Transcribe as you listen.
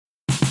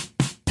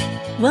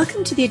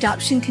Welcome to the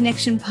Adoption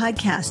Connection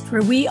podcast,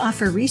 where we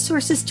offer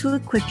resources to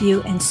equip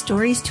you and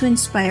stories to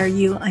inspire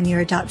you on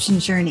your adoption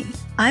journey.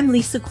 I'm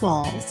Lisa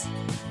Qualls.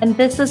 And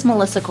this is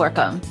Melissa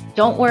Corkum.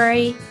 Don't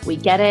worry, we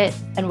get it,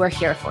 and we're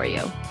here for you.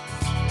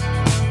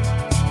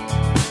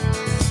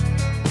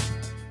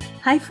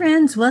 Hi,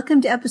 friends.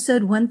 Welcome to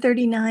episode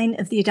 139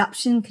 of the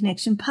Adoption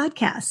Connection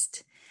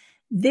podcast.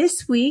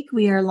 This week,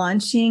 we are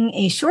launching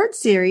a short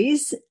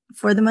series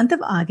for the month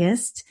of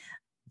August,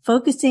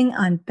 focusing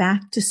on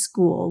back to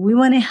school. We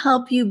want to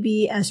help you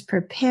be as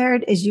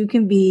prepared as you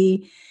can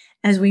be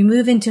as we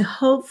move into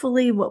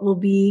hopefully what will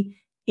be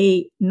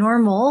a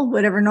normal,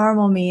 whatever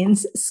normal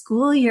means,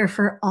 school year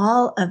for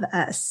all of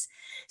us.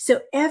 So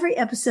every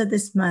episode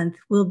this month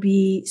will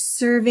be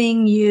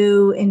serving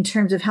you in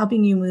terms of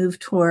helping you move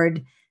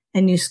toward a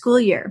new school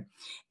year.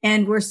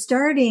 And we're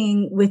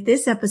starting with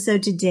this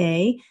episode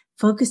today,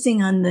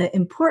 focusing on the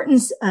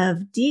importance of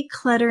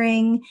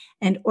decluttering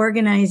and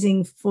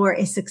organizing for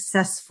a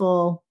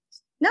successful,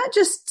 not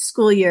just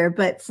school year,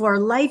 but for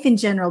life in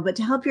general, but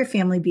to help your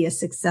family be as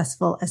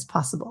successful as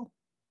possible.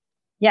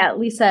 Yeah,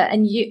 Lisa,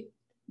 and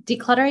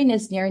decluttering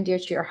is near and dear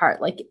to your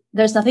heart. Like,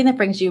 there's nothing that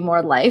brings you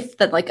more life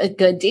than like a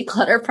good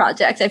declutter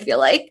project, I feel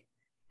like.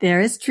 There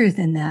is truth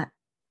in that.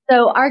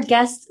 So our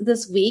guest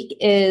this week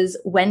is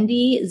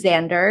Wendy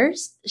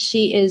Zanders.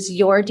 She is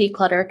your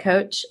declutter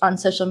coach on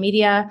social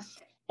media.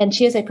 And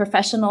she is a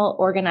professional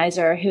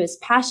organizer who is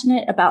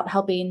passionate about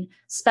helping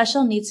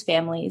special needs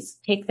families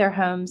take their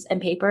homes and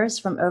papers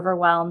from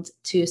overwhelmed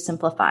to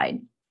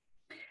simplified.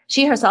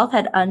 She herself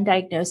had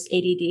undiagnosed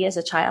ADD as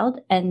a child,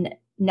 and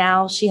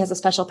now she has a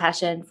special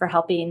passion for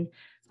helping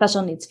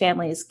special needs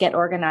families get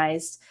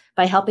organized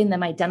by helping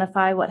them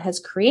identify what has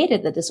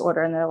created the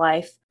disorder in their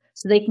life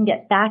so they can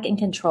get back in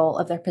control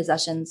of their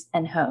possessions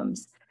and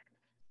homes.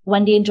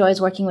 Wendy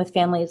enjoys working with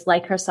families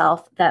like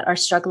herself that are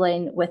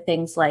struggling with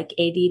things like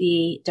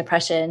ADD,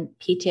 depression,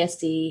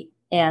 PTSD,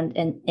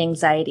 and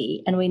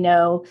anxiety. And we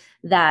know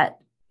that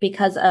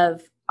because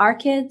of our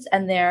kids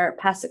and their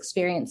past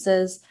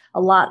experiences, a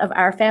lot of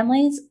our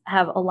families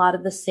have a lot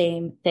of the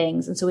same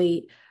things. And so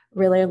we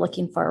really are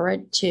looking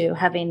forward to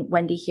having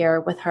Wendy here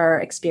with her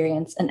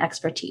experience and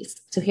expertise.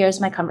 So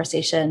here's my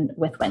conversation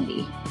with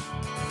Wendy.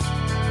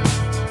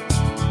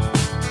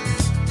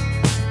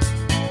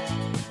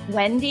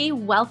 Wendy,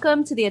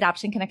 welcome to the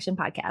Adoption Connection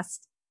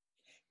podcast.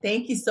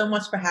 Thank you so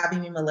much for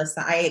having me,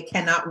 Melissa. I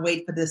cannot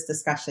wait for this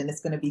discussion.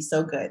 It's going to be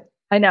so good.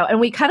 I know. And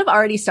we kind of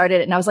already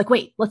started it. And I was like,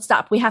 wait, let's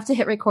stop. We have to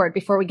hit record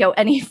before we go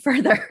any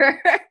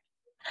further.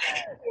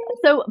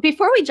 So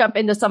before we jump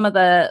into some of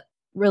the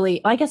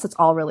I guess it's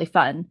all really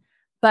fun,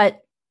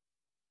 but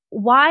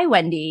why,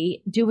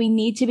 Wendy, do we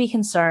need to be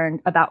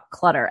concerned about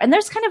clutter? And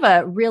there's kind of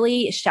a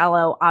really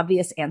shallow,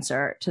 obvious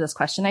answer to this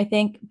question, I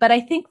think. But I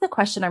think the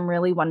question I'm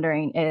really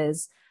wondering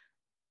is,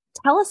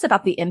 tell us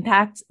about the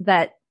impact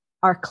that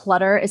our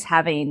clutter is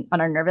having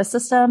on our nervous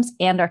systems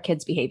and our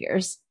kids'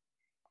 behaviors.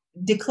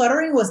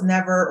 Decluttering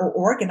or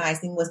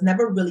organizing was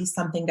never really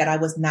something that I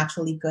was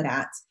naturally good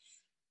at.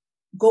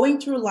 Going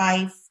through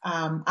life,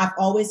 I've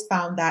always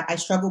found that I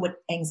struggle with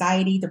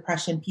anxiety,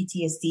 depression,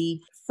 PTSD.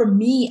 For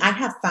me, I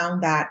have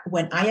found that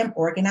when I am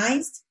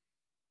organized,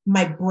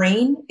 my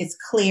brain is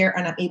clear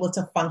and I'm able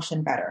to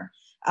function better.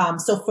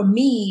 So for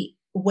me,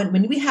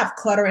 when we have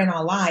clutter in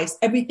our lives,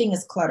 everything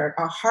is cluttered.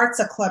 Our hearts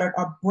are cluttered.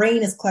 Our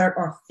brain is cluttered.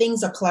 Our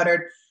things are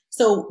cluttered.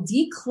 So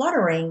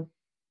decluttering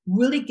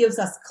really gives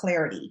us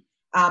clarity.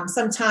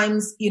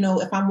 Sometimes,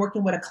 if I'm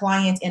working with a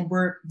client and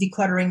we're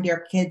decluttering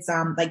their kids'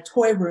 like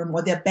toy room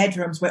or their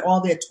bedrooms where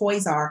all their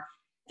toys are,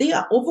 they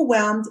are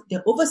overwhelmed.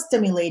 They're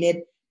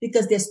overstimulated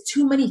because there's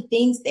too many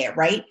things there,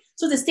 right?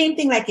 So the same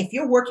thing, like if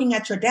you're working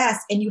at your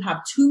desk and you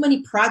have too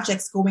many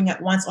projects going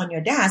at once on your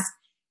desk,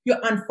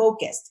 you're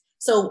unfocused.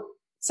 So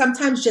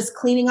sometimes just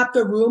cleaning up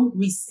the room,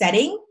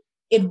 resetting,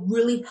 it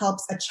really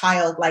helps a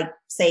child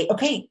say,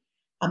 okay,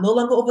 I'm no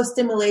longer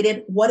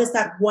overstimulated. What is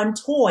that one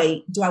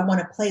toy do I want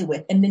to play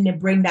with? And then they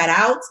bring that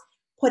out,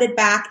 put it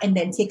back, and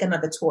then take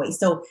another toy.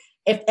 So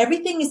if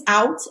everything is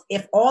out,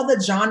 if all the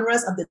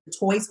genres of the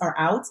toys are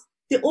out,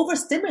 they're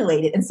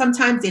overstimulated. And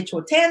sometimes they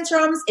throw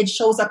tantrums. It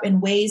shows up in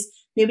ways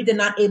maybe they're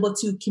not able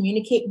to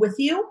communicate with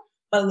you.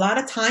 But a lot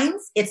of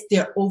times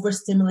they're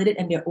overstimulated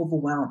and they're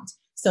overwhelmed.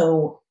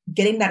 So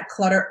getting that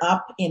clutter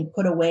up and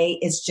put away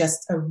is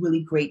just a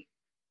really great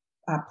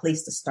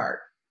place to start.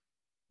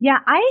 Yeah,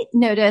 I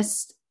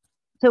noticed,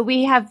 so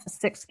we have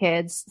 6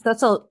 kids. So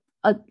that's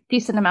a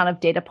decent amount of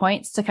data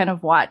points to kind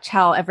of watch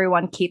how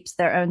everyone keeps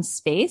their own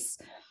space.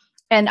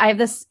 And I have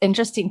this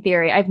interesting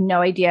theory. I have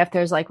no idea if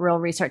there's like real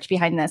research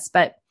behind this,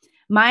 but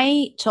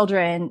my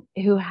children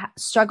who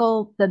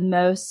struggle the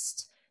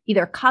most,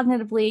 either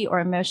cognitively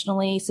or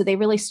emotionally, so they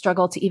really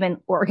struggle to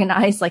even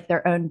organize like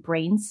their own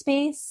brain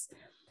space,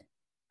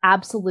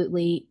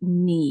 absolutely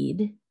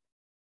need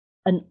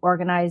an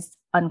organized,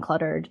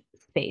 uncluttered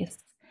space.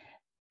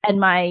 And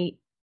my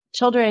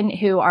children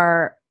who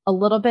are a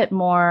little bit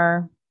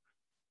more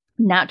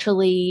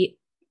naturally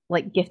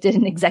like gifted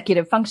in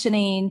executive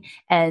functioning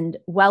and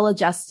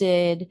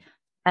well-adjusted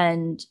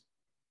and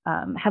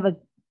have a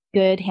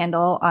good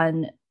handle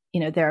on,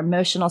 their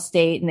emotional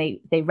state and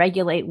they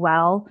regulate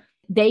well,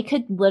 they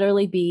could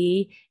literally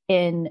be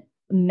in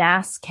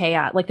mass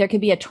chaos. Like there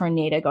could be a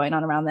tornado going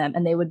on around them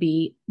and they would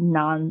be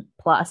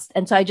nonplussed.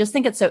 And so I just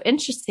think it's so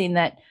interesting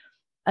that,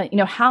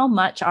 how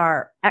much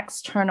our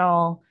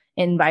external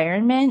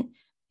environment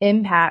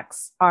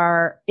impacts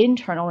our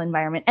internal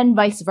environment and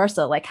vice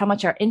versa, like how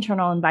much our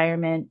internal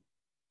environment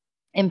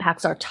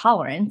impacts our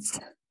tolerance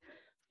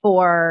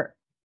for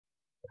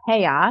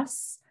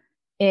chaos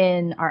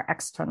in our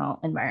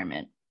external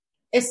environment.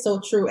 It's so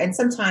true. And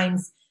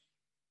sometimes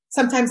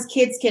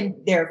kids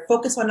they're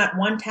focused on that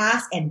one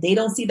task and they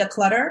don't see the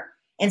clutter.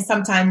 And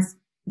sometimes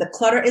the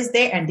clutter is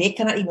there and they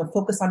cannot even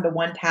focus on the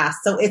one task.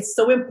 So it's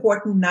so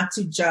important not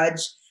to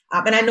judge.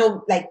 And I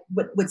know like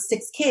with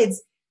 6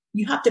 kids,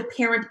 you have to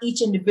parent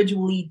each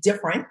individually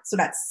different. So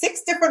that's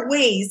 6 different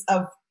ways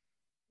of,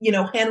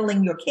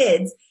 handling your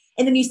kids.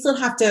 And then you still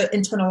have to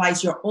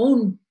internalize your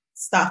own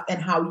stuff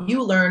and how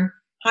you learn,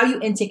 how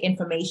you intake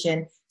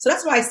information. So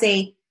that's why I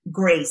say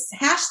grace,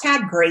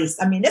 #grace.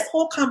 I mean, this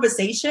whole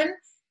conversation,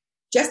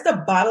 just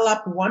to bottle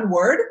up one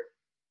word,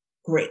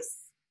 grace.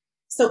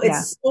 So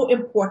it's so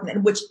important,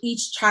 and which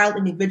each child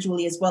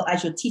individually, as well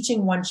as you're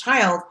teaching one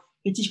child,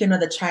 you're teaching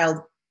another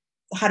child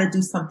how to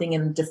do something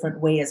in a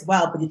different way as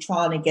well, but you're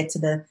trying to get to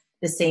the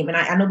same. And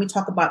I know we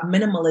talk about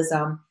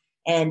minimalism,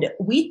 and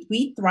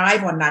we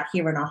thrive on that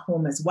here in our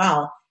home as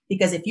well,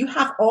 because if you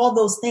have all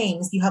those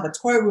things, you have a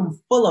toy room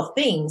full of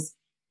things,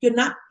 you're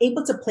not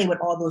able to play with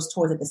all those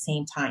toys at the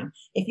same time.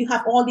 If you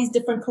have all these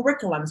different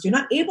curriculums, you're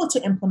not able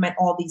to implement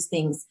all these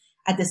things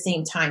at the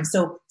same time.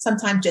 So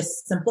sometimes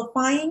just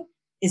simplifying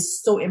is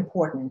so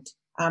important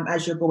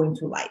as you're going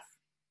through life.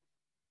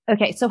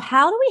 Okay, so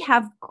how do we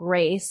have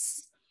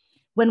grace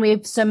when we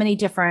have so many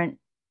different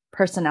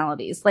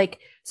personalities? Like,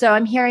 so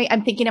I'm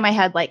thinking in my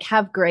head, like,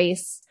 have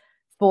grace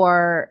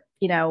for,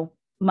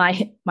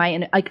 my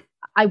like,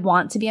 I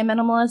want to be a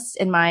minimalist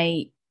in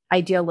my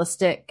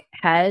idealistic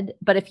head,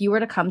 but if you were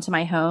to come to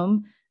my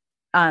home,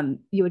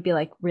 you would be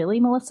like, really,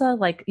 Melissa?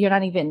 Like, you're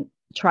not even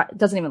it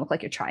doesn't even look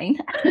like you're trying.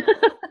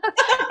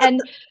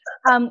 And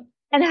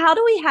how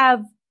do we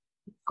have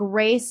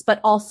grace,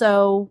 but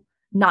also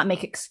not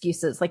make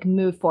excuses, like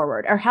move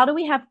forward? Or how do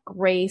we have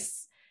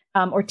grace,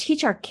 or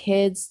teach our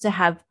kids to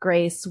have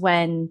grace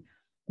when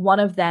one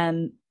of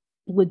them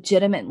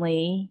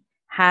legitimately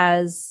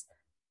has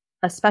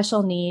a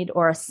special need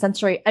or a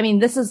sensory, I mean,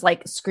 this is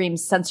like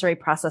screams sensory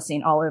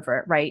processing all over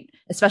it, right?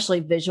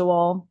 Especially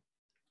visual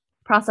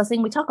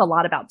processing. We talk a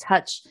lot about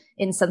touch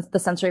in the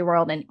sensory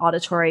world and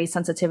auditory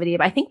sensitivity,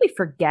 but I think we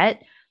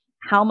forget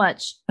how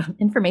much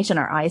information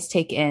our eyes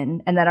take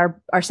in, and that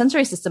our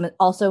sensory system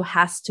also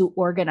has to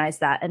organize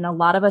that. And a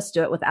lot of us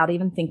do it without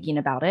even thinking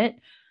about it.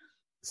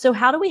 So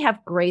how do we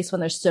have grace when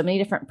there's so many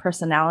different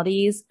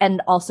personalities,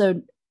 and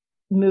also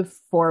move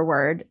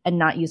forward and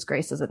not use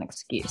grace as an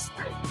excuse?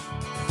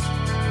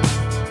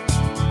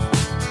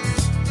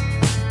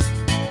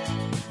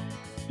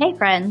 Hey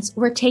friends,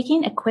 we're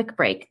taking a quick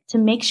break to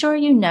make sure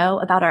you know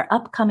about our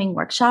upcoming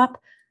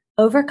workshop,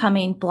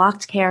 Overcoming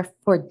Blocked Care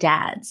for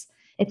Dads.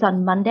 It's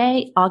on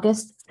Monday,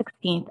 August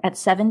 16th at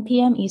 7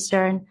 p.m.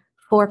 Eastern,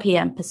 4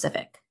 p.m.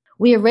 Pacific.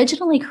 We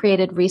originally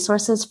created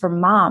resources for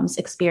moms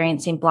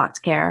experiencing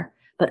blocked care,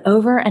 but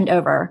over and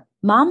over,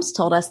 moms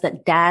told us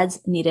that dads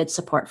needed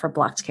support for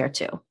blocked care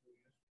too.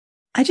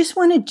 I just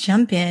want to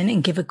jump in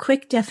and give a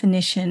quick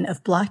definition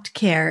of blocked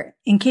care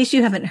in case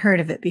you haven't heard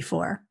of it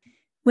before.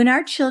 When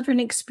our children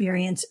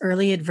experience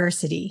early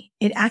adversity,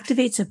 it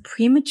activates a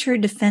premature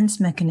defense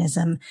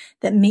mechanism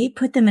that may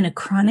put them in a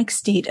chronic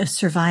state of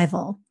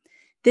survival.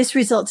 This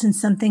results in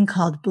something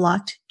called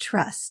blocked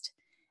trust.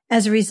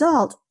 As a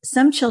result,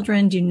 some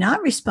children do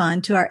not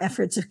respond to our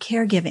efforts of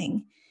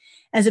caregiving.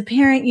 As a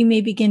parent, you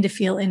may begin to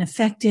feel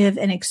ineffective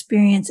and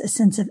experience a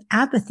sense of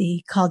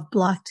apathy called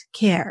blocked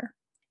care.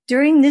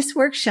 During this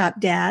workshop,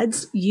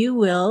 dads, you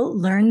will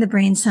learn the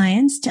brain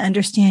science to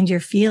understand your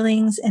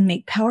feelings and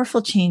make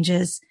powerful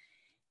changes,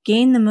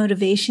 gain the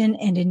motivation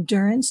and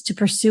endurance to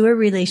pursue a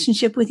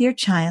relationship with your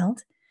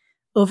child,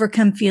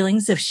 overcome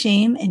feelings of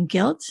shame and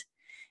guilt,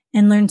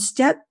 and learn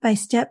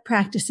step-by-step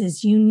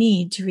practices you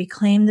need to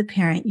reclaim the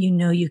parent you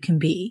know you can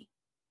be.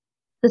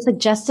 The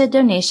suggested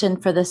donation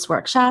for this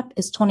workshop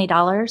is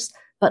 $20,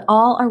 but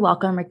all are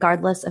welcome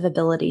regardless of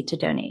ability to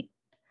donate.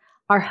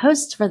 Our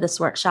hosts for this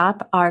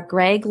workshop are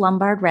Greg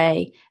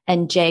Lombard-Ray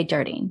and Jay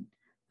Dirting.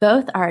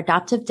 Both are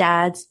adoptive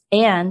dads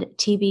and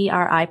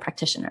TBRI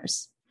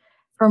practitioners.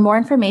 For more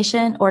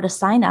information or to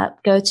sign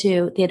up, go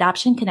to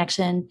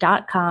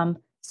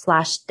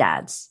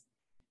theadoptionconnection.com/dads.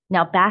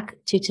 Now back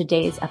to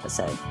today's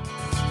episode.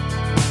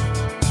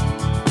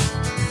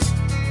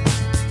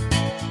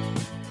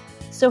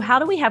 So how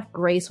do we have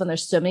grace when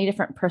there's so many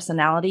different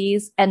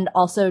personalities, and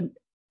also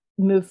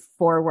move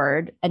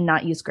forward and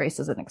not use grace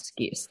as an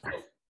excuse?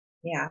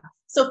 Yeah.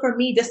 So for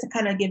me, just to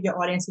kind of give your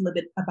audience a little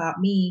bit about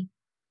me,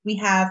 we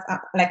have,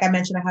 like I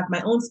mentioned, I have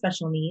my own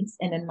special needs.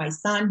 And then my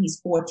son,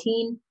 he's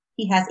 14,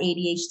 he has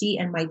ADHD.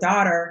 And my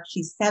daughter,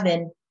 she's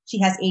 7, she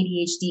has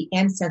ADHD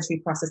and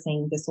sensory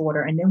processing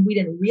disorder. And then we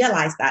didn't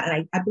realize that.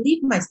 And I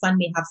believe my son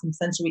may have some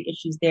sensory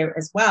issues there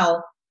as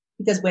well,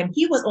 because when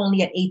he was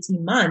only at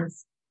 18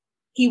 months,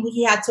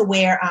 he had to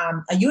wear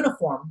a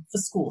uniform for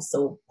school.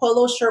 So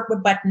polo shirt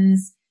with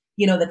buttons,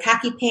 the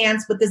khaki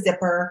pants with the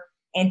zipper.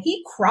 And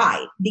he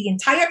cried the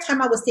entire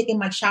time I was taking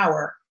my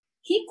shower.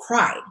 He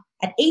cried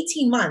at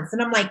 18 months.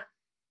 And I'm like,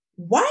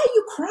 why are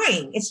you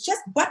crying? It's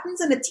just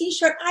buttons and a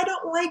t-shirt. I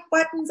don't like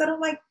buttons. I don't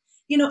like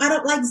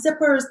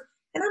zippers.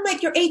 And I'm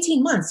like, you're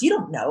 18 months. You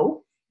don't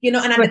know, and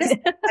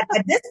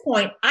at this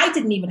point, I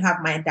didn't even have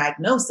my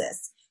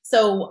diagnosis.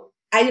 So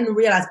I didn't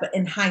realize, but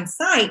in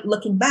hindsight,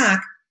 looking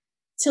back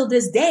till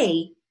this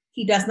day,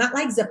 he does not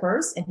like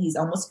zippers and he's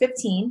almost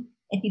 15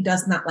 and he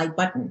does not like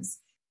buttons.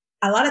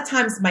 A lot of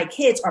times my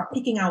kids are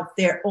picking out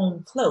their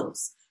own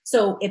clothes.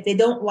 So if they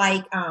don't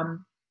like,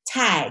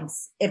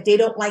 tags, if they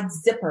don't like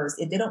zippers,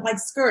 if they don't like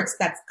skirts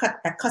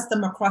that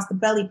custom across the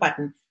belly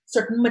button,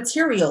 certain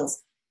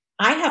materials,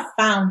 I have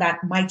found that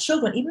my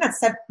children, even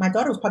my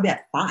daughter was probably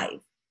at 5,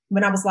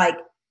 when I was like,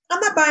 I'm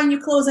not buying you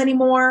clothes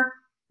anymore.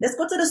 Let's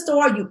go to the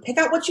store. You pick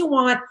out what you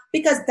want,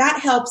 because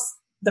that helps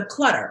the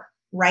clutter,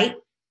 right?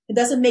 It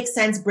doesn't make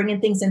sense bringing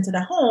things into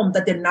the home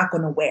that they're not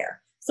going to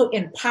wear. So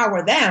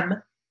empower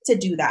them to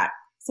do that.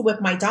 So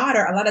with my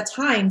daughter, a lot of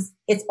times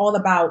it's all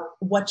about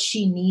what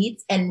she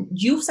needs, and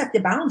you set the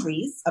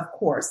boundaries, of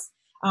course,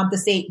 to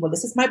say, well,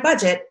 this is my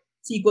budget.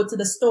 So you go to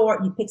the store,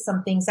 you pick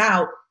some things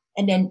out,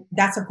 and then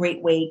that's a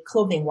great way,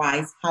 clothing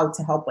wise, how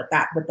to help with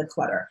that, with the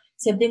clutter.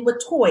 Same thing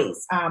with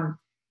toys,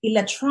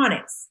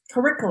 electronics,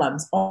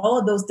 curriculums, all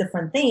of those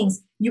different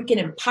things. You can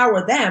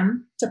empower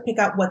them to pick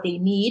out what they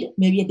need.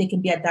 Maybe they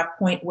can be at that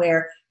point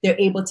where they're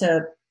able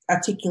to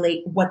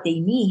articulate what they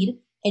need,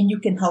 and you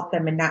can help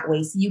them in that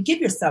way. So you give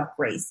yourself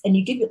grace and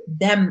you give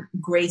them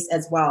grace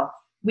as well.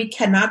 We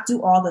cannot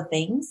do all the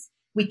things.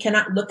 We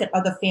cannot look at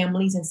other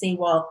families and say,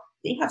 well,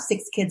 they have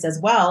 6 kids as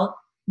well.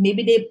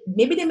 Maybe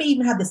they may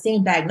even have the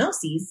same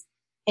diagnoses,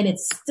 and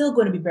it's still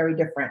going to be very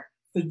different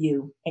for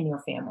you and your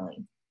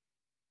family.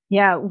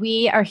 Yeah,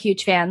 we are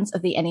huge fans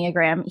of the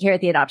Enneagram here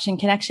at the Adoption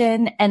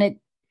Connection, and it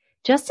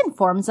just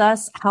informs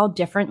us how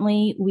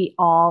differently we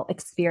all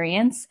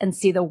experience and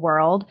see the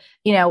world,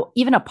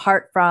 even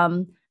apart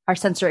from our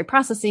sensory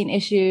processing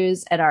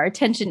issues and our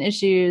attention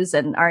issues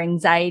and our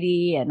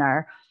anxiety and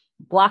our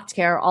blocked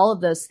care, all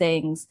of those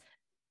things.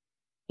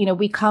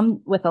 We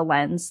come with a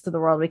lens to the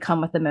world. We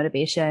come with a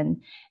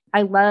motivation.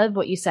 I love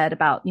what you said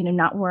about,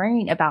 not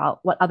worrying about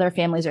what other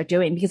families are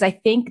doing, because I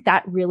think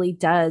that really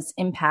does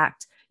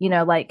impact,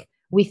 like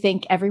we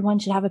think everyone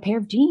should have a pair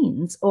of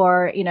jeans,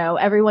 or,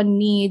 everyone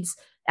needs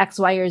X,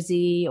 Y, or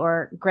Z,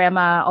 or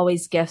grandma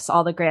always gifts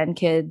all the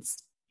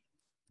grandkids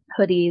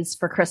hoodies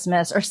for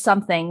Christmas or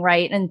something,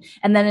 right? And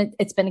then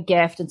it's been a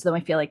gift. And so then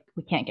we feel like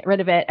we can't get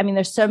rid of it. I mean,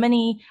 there's so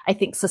many, I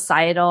think,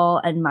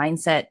 societal and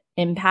mindset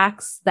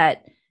impacts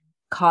that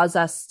cause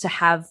us to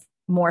have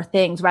more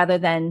things, rather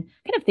than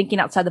kind of thinking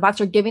outside the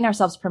box or giving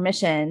ourselves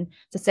permission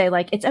to say,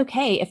 like, it's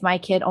okay if my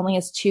kid only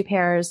has 2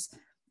 pairs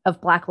of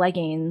black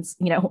leggings,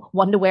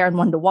 one to wear and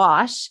one to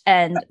wash,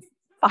 and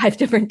 5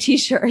 different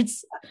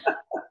t-shirts.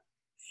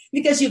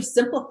 Because you've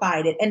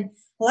simplified it. And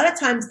a lot of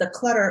times the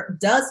clutter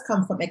does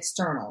come from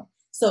external.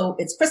 So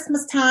it's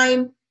Christmas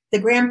time. The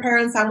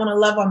grandparents, I want to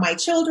love on my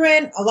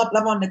children. I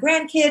love on the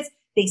grandkids.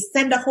 They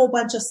send a whole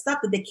bunch of stuff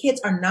that the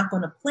kids are not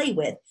going to play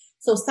with.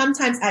 So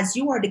sometimes as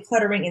you are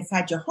decluttering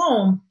inside your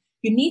home,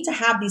 you need to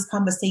have these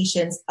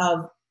conversations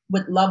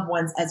with loved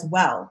ones as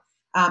well.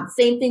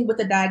 Same thing with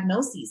the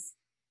diagnoses.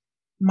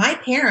 My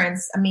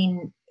parents,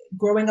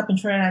 growing up in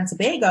Trinidad and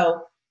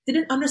Tobago,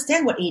 didn't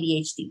understand what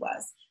ADHD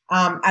was.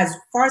 As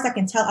far as I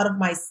can tell, out of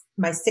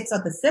my 6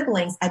 other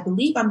siblings, I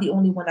believe I'm the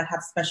only one that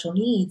have special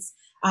needs.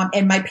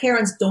 And my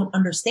parents don't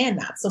understand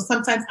that. So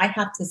sometimes I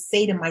have to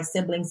say to my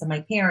siblings and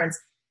my parents,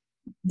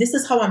 this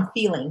is how I'm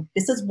feeling.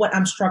 This is what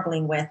I'm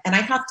struggling with. And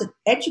I have to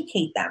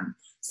educate them.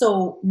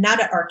 So now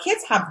that our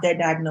kids have their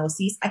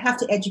diagnoses, I have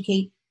to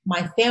educate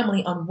my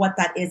family on what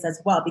that is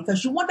as well,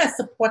 because you want that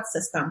support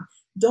system.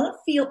 Don't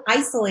feel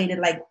isolated,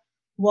 like,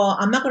 well,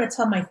 I'm not going to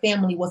tell my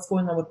family what's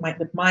going on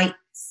with my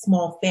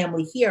small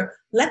family here.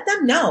 Let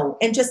them know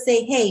and just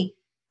say, hey,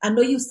 I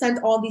know you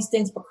sent all these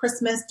things for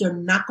Christmas. They're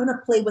not going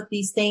to play with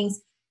these things.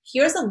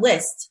 Here's a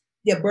list.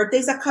 Their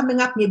birthdays are coming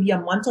up, maybe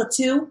a month or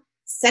 2.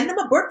 Send them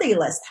a birthday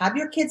list. Have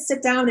your kids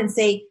sit down and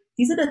say,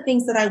 these are the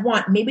things that I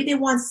want. Maybe they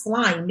want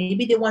slime.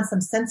 Maybe they want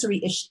some sensory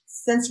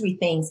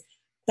things.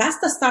 That's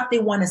the stuff they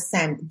want to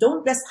send.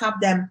 Don't just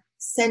have them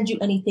send you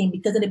anything,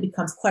 because then it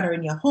becomes clutter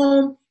in your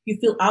home. You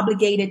feel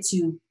obligated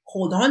to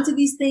hold on to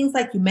these things,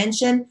 like you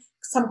mentioned.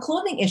 Some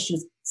clothing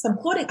issues, some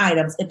clothing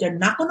items, if they're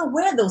not going to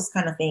wear those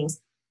kind of things,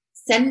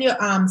 send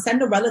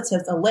the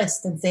relatives a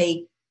list and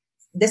say,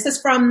 this is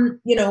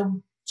from,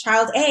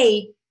 child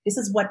A. This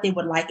is what they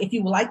would like. If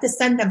you would like to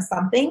send them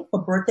something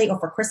for birthday or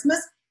for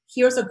Christmas,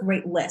 here's a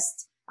great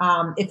list.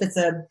 If it's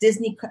a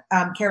Disney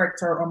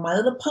character or My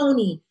Little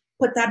Pony,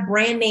 put that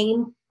brand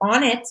name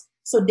on it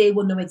so they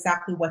will know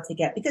exactly what to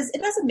get, because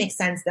it doesn't make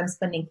sense them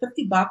spending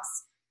 $50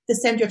 to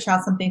send your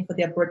child something for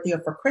their birthday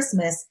or for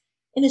Christmas,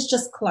 and it's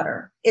just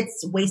clutter.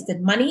 It's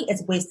wasted money,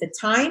 it's wasted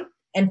time,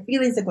 and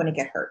feelings are going to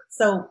get hurt.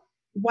 So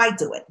why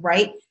do it,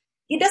 right?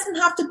 It doesn't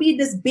have to be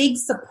this big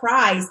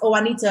surprise. Oh,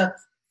 I need to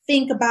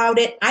think about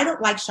it. I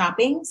don't like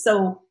shopping.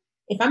 So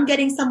if I'm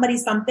getting somebody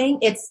something,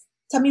 it's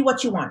tell me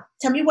what you want.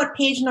 Tell me what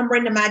page number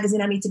in the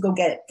magazine I need to go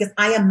get it, because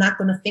I am not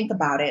going to think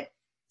about it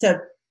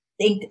to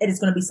think it is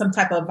going to be some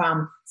type of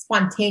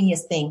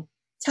spontaneous thing.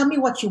 Tell me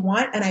what you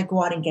want and I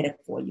go out and get it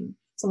for you.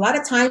 So a lot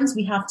of times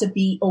we have to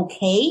be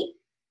okay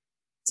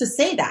to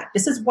say that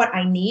this is what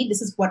I need.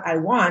 This is what I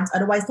want.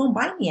 Otherwise, don't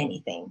buy me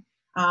anything.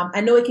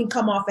 I know it can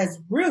come off as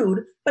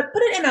rude, but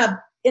put it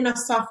in a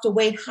softer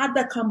way. Have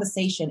that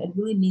conversation. It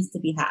really needs to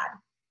be had.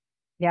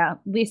 Yeah.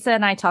 Lisa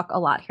and I talk a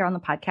lot here on the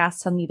podcast.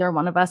 So neither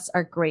one of us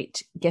are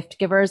great gift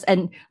givers.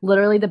 And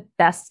literally the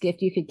best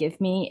gift you could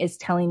give me is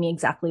telling me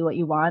exactly what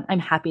you want. I'm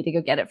happy to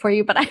go get it for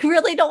you, but I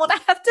really don't want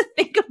to have to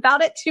think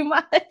about it too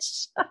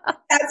much.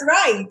 That's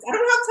right. I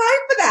don't have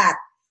time for that,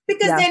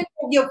 because then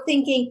you're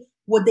thinking,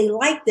 would they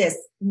like this?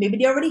 Maybe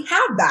they already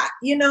have that,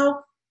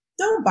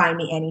 don't buy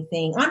me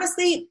anything.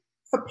 Honestly,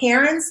 for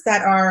parents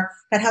that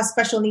have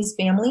special needs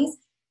families,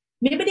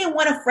 maybe they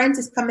want a friend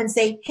to come and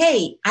say,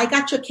 hey, I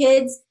got your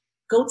kids.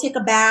 Go take a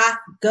bath.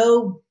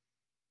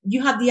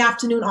 You have the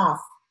afternoon off.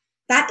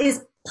 That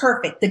is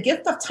perfect. The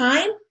gift of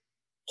time,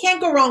 can't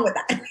go wrong with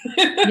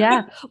that.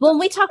 Yeah. Well,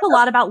 we talk a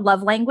lot about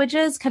love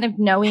languages, kind of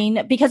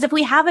knowing, because if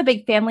we have a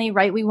big family,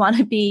 right, we want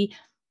to be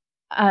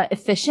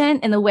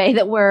efficient in the way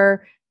that we're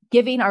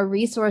giving our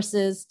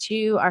resources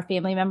to our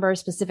family members,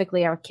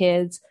 specifically our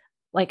kids.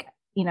 Like,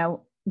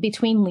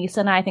 between Lisa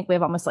and I think we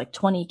have almost like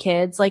 20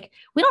 kids. Like,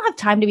 we don't have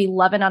time to be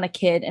loving on a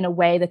kid in a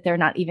way that they're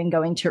not even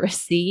going to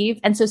receive.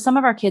 And so some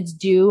of our kids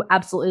do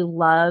absolutely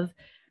love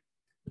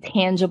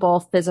tangible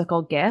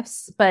physical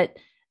gifts, but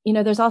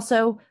there's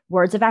also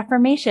words of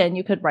affirmation.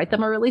 You could write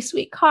them a really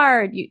sweet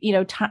card,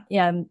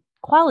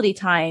 quality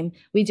time.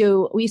 We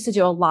used to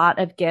do a lot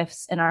of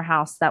gifts in our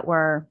house that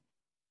were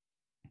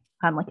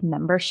like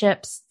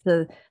memberships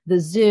to the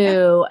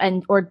zoo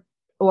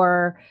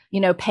or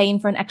paying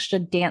for an extra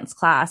dance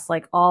class,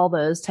 like all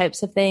those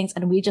types of things.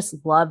 And we just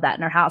love that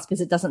in our house because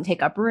it doesn't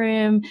take up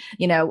room.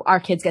 Our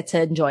kids get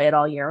to enjoy it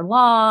all year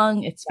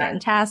long. It's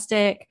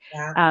fantastic.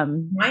 Yeah.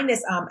 Mine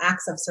is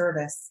acts of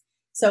service.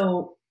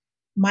 So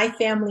my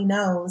family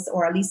knows,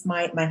 or at least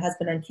my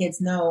husband and kids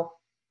know,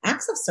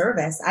 acts of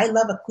service. I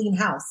love a clean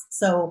house.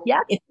 So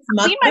if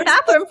clean my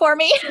bathroom for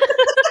me. If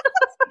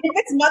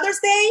it's Mother's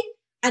Day,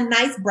 a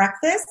nice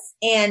breakfast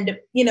and,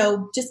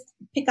 just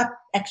pick up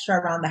extra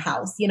around the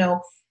house,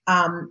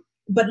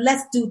 but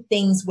let's do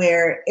things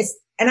where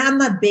and I'm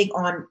not big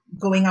on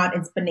going out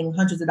and spending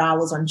hundreds of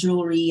dollars on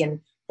jewelry and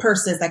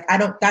purses. Like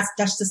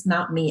that's just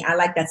not me. I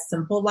like that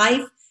simple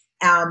life.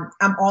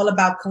 I'm all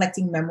about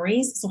collecting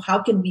memories. So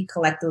how can we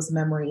collect those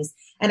memories?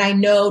 And I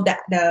know that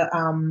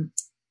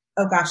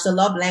the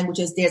love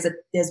languages,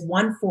 there's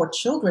one for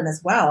children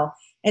as well.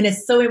 And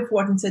it's so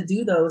important to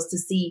do those to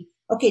see,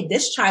 okay,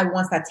 this child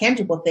wants that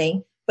tangible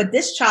thing, but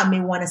this child may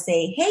want to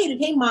say,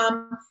 hey,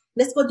 mom,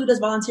 let's go do this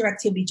volunteer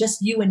activity, just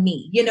you and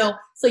me,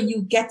 so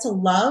you get to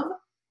love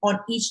on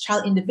each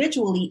child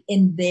individually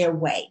in their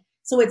way.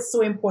 So it's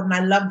so important. I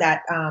love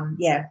that.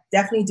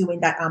 Definitely doing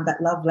that. That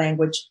love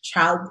language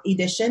child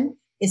edition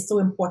is so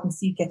important.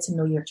 So you get to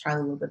know your child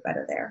a little bit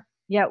better there.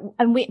 Yeah.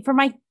 And for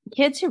my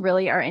kids who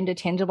really are into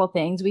tangible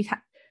things,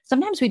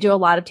 sometimes we do a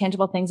lot of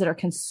tangible things that are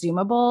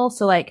consumable.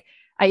 So like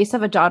I used to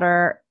have a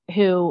daughter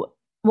who,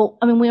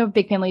 we have a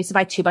big family. We used to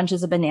buy 2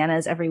 bunches of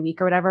bananas every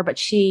week or whatever, but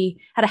she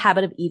had a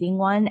habit of eating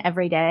one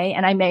every day.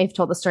 And I may have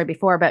told the story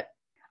before, but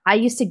I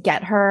used to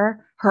get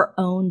her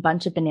own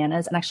bunch of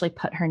bananas and actually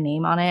put her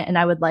name on it. And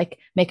I would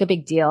make a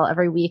big deal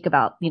every week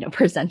about,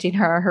 presenting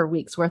her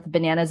week's worth of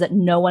bananas that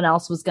no one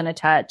else was going to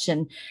touch.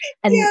 And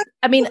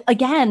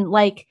again,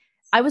 like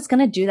I was going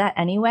to do that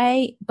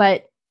anyway,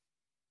 but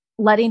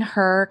letting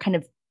her kind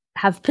of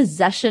have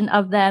possession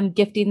of them,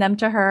 gifting them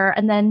to her,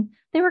 and then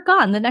they were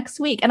gone the next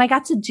week. And I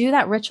got to do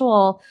that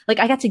ritual. Like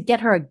I got to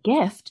get her a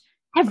gift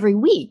every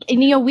week. And,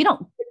 we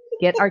don't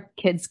get our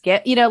kids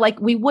gift,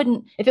 we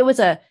wouldn't, if it was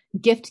a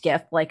gift,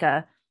 like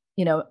an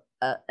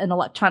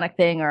electronic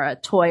thing or a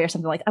toy or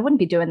something, like I wouldn't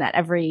be doing that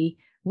every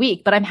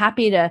week, but I'm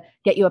happy to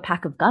get you a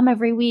pack of gum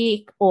every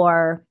week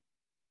or,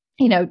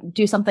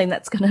 do something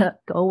that's going to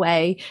go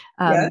away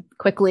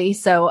quickly.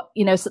 So,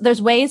 so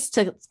there's ways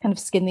to kind of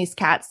skin these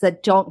cats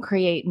that don't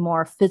create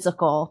more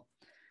physical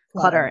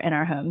clutter in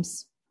our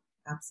homes.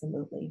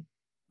 Absolutely.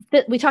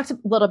 We talked a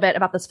little bit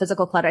about this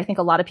physical clutter. I think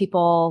a lot of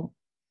people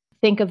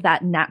think of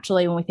that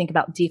naturally when we think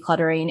about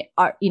decluttering.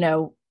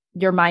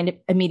 Your mind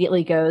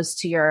immediately goes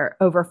to your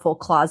overfull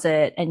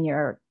closet and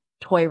your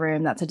toy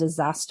room. That's a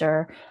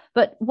disaster.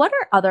 But what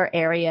are other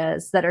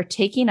areas that are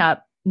taking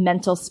up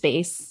mental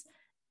space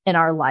in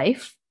our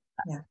life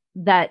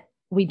that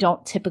we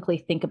don't typically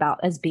think about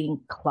as being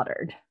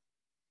cluttered?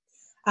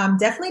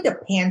 Definitely the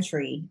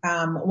pantry.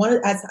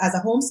 As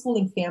a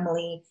homeschooling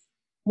family,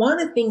 one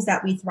of the things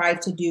that we thrive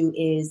to do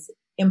is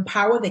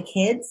empower the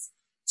kids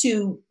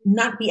to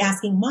not be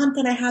asking, Mom,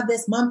 can I have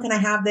this? Mom, can I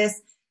have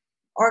this?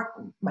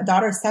 My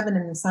daughter is 7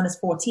 and the son is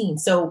 14.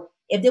 So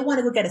if they want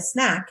to go get a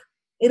snack,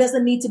 it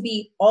doesn't need to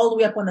be all the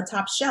way up on the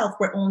top shelf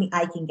where only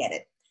I can get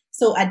it.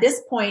 So at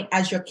this point,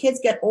 as your kids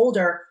get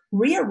older,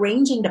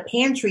 rearranging the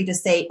pantry to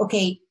say,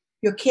 okay,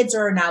 your kids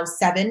are now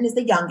 7 is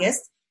the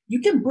youngest. You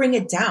can bring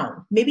it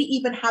down. Maybe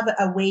even have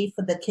a way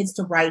for the kids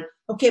to write,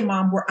 okay,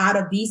 Mom, we're out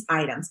of these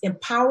items,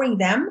 empowering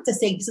them to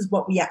say, this is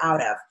what we are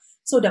out of.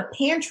 So the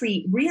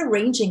pantry,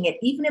 rearranging it,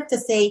 even if to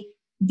say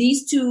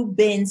these 2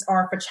 bins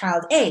are for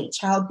child A,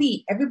 child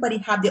B, everybody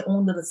have their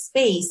own little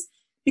space,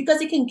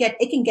 because it can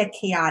get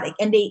chaotic,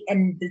 and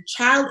the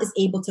child is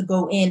able to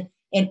go in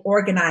and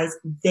organize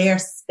their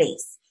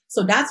space.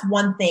 So that's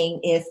one thing.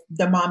 If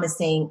the mom is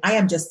saying, I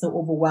am just so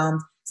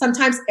overwhelmed,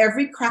 sometimes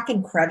every crack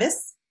and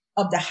crevice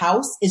of the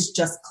house is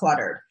just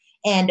cluttered.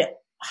 And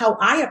how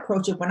I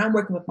approach it when I'm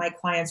working with my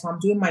clients, or I'm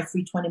doing my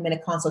free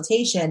 20-minute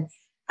consultation,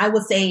 I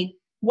will say,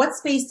 what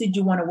space did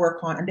you want to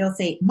work on? And they'll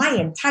say, my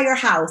entire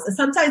house. And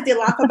sometimes they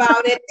laugh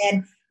about it.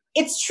 And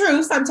it's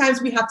true.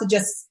 Sometimes we have to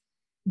just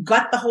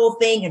gut the whole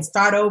thing and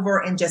start over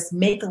and just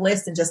make a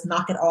list and just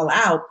knock it all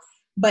out.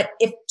 But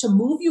if to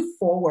move you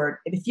forward,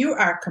 if you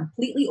are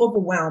completely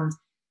overwhelmed,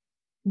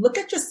 look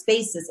at your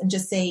spaces and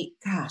just say,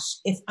 gosh,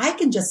 if I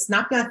can just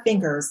snap my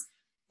fingers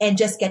and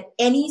just get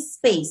any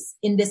space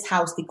in this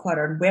house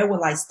decluttered, where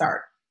will I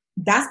start?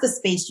 That's the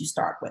space you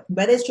start with.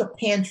 Whether it's your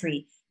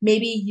pantry,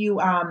 maybe you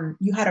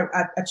had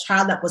a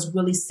child that was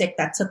really sick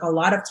that took a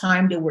lot of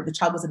time. The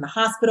child was in the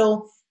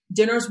hospital.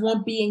 Dinners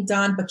weren't being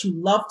done, but you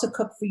love to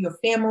cook for your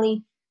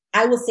family.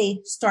 I will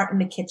say, start in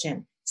the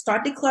kitchen.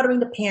 Start decluttering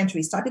the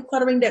pantry. Start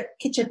decluttering the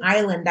kitchen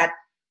island.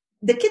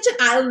 The kitchen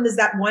island is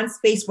that one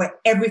space where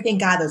everything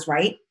gathers,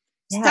 right?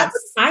 Yes. Start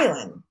with the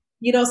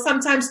island.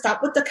 Sometimes start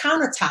with the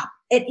countertop.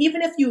 And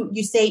even if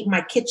you say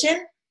my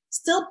kitchen,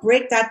 still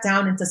break that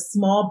down into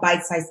small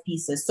bite-sized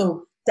pieces.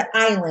 So the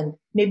island,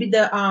 maybe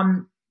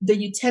the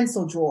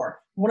utensil drawer,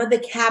 one of the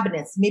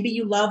cabinets. Maybe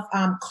you love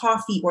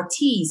coffee or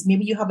teas.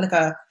 Maybe you have like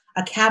a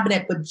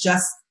cabinet with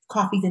just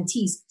coffees and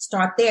teas.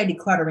 Start there,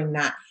 decluttering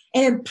that.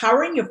 And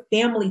empowering your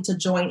family to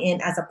join in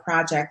as a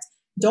project.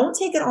 Don't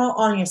take it all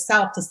on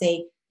yourself to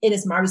say, it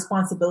is my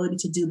responsibility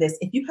to do this.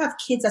 If you have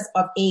kids that's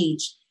of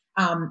age,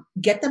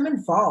 get them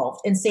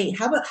involved and say,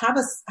 have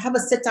a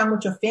sit down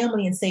with your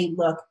family and say,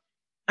 look,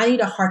 I need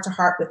a heart to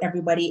heart with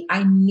everybody.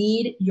 I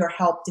need your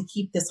help to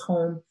keep this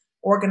home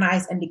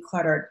organized and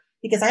decluttered.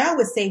 Because I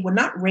always say, we're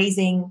not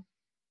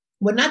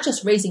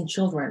just raising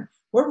children.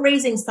 We're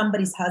raising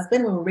somebody's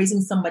husband. We're raising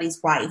somebody's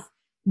wife.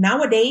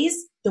 Nowadays,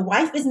 the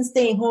wife isn't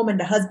staying home and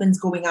the husband's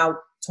going out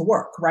to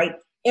work, right?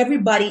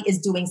 Everybody is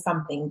doing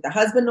something. The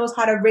husband knows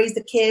how to raise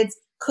the kids,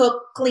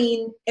 cook,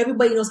 clean.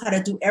 Everybody knows how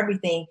to do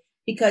everything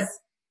because,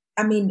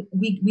 we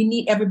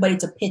need everybody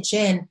to pitch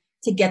in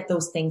to get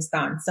those things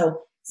done.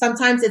 So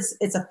sometimes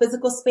it's a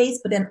physical space,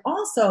 but then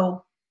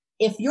also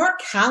if your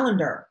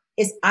calendar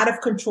is out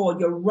of control,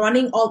 you're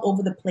running all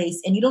over the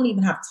place and you don't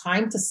even have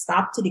time to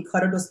stop to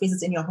declutter those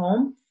spaces in your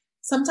home.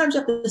 Sometimes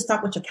you have to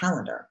start with your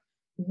calendar.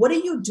 What are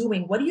you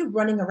doing? What are you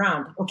running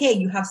around? Okay,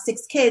 you have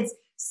 6 kids,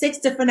 6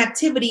 different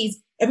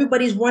activities.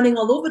 Everybody's running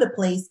all over the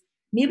place.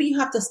 Maybe you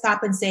have to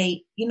stop and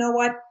say, you know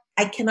what?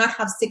 I cannot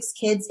have 6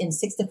 kids in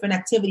 6 different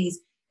activities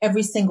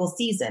every single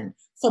season.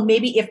 So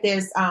maybe if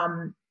there's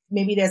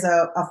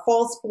a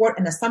fall sport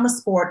and a summer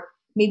sport,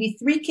 maybe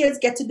 3 kids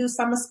get to do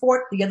summer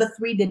sport. The other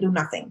 3, they do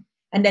nothing.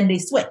 And then they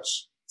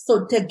switch.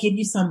 So to give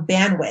you some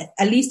bandwidth,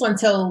 at least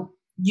until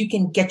you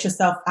can get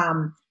yourself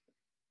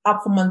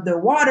up from under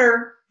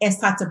water and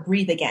start to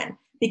breathe again,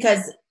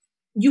 because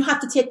you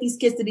have to take these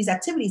kids to these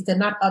activities. They're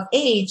not of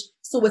age.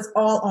 So it's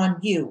all on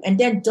you. And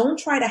then don't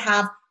try to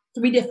have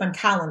 3 different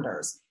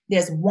calendars.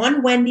 There's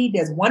one Wendy,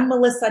 there's one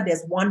Melissa,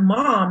 there's one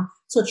mom.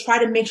 So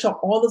try to make sure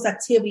all those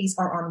activities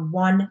are on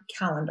one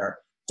calendar.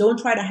 Don't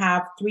try to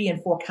have 3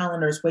 and 4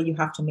 calendars where you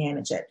have to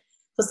manage it.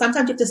 So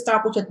sometimes you have to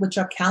start with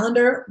your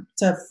calendar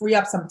to free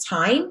up some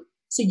time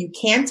so you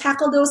can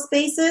tackle those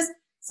spaces.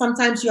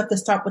 Sometimes you have to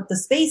start with the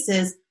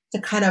spaces to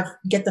kind of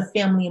get the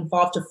family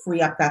involved to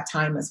free up that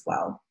time as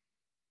well.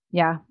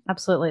 Yeah,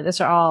 absolutely.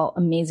 Those are all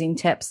amazing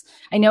tips.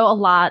 I know a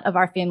lot of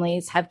our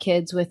families have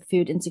kids with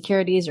food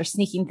insecurities or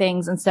sneaking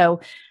things. And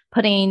so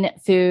putting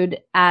food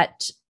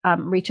at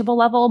reachable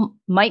level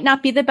might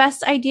not be the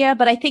best idea.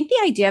 But I think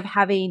the idea of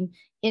having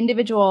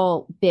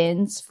individual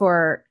bins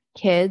for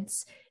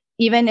kids,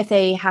 even if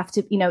they have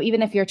to,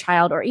 even if your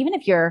child, or even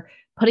if you're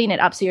putting it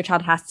up so your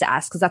child has to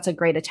ask, because that's a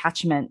great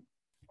attachment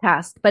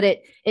task. But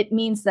it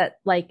means that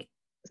like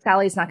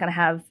Sally's not going to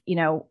have,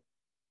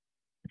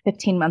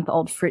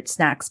 15-month-old fruit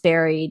snacks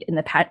buried in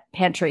the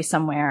pantry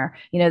somewhere,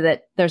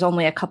 that there's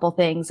only a couple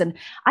things. And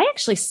I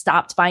actually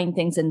stopped buying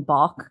things in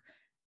bulk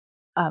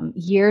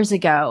years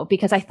ago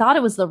because I thought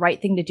it was the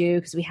right thing to do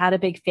because we had a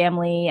big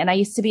family and I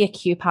used to be a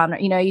couponer.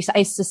 I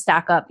used to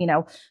stack up,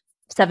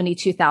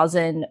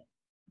 72,000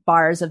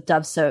 bars of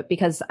Dove soap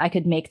because I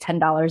could make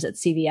 $10 at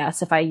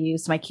CVS if I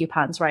used my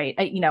coupons right,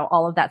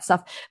 all of that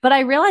stuff. But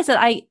I realized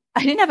that I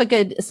didn't have a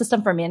good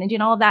system for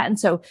managing all of that. And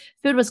so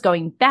food was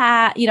going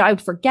bad. I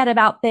would forget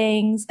about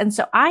things. And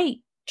so I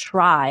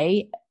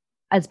try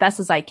as best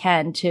as I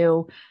can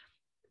to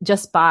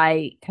just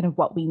buy kind of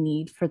what we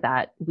need for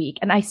that week.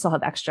 And I still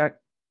have extra,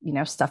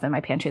 stuff in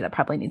my pantry that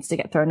probably needs to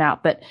get thrown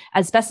out. But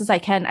as best as I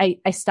can,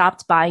 I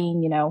stopped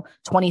buying,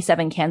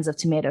 27 cans of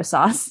tomato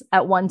sauce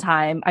at one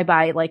time. I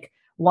buy like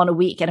one a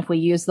week. And if we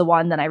use the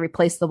one, then I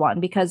replace the one,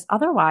 because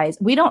otherwise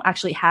we don't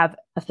actually have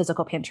a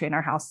physical pantry in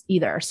our house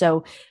either.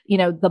 So,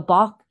 the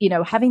bulk,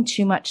 having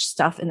too much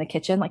stuff in the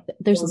kitchen, like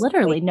there's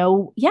literally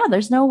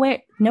there's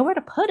nowhere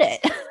to put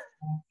it.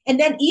 And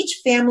then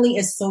each family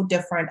is so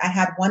different. I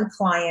had one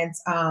client,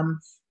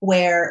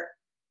 where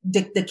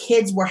the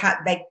kids were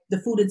like the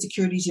food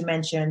insecurities you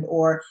mentioned,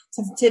 or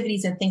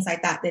sensitivities and things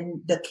like that.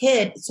 Then the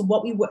kid, so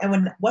what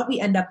we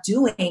end up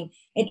doing,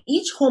 and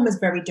each home is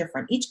very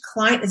different. Each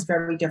client is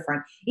very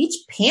different. Each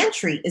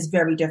pantry is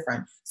very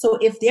different. So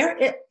if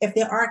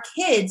there are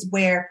kids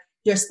where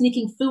they're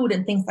sneaking food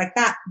and things like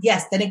that,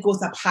 yes, then it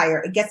goes up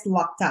higher. It gets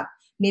locked up.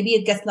 Maybe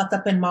it gets locked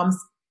up in mom's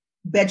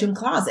bedroom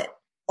closet.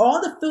 All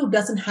the food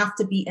doesn't have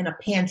to be in a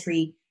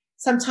pantry.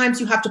 Sometimes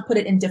you have to put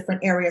it in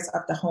different areas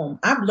of the home.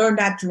 I've learned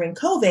that during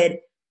COVID.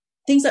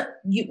 Things that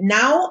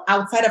now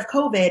outside of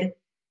COVID,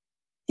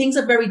 things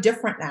are very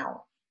different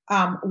now.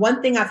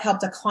 One thing I've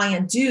helped a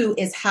client do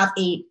is have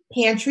a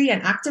pantry,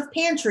 an active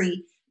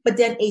pantry, but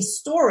then a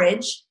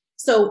storage.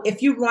 So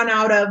if you run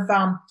out of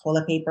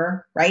toilet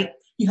paper, right,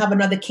 you have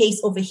another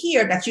case over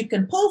here that you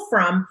can pull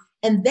from,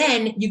 and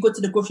then you go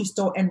to the grocery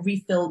store and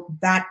refill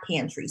that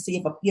pantry. So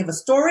you have a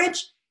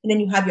storage, and then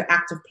you have your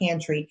active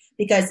pantry.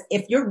 Because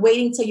if you're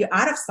waiting till you're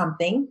out of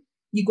something,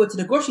 you go to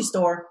the grocery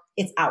store,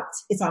 it's out.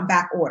 It's on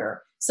back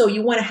order. So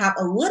you want to have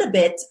a little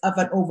bit of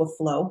an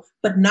overflow,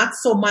 but not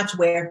so much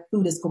where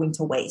food is going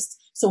to waste.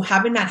 So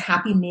having that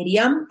happy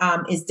medium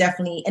is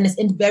definitely, and it's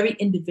very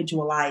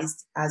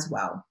individualized as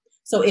well.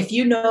 So if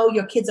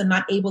your kids are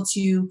not able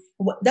to,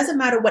 doesn't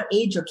matter what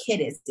age your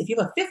kid is. If you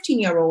have a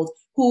 15-year-old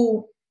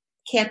who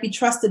can't be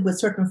trusted with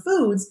certain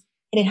foods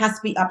and it has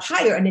to be up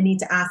higher and they need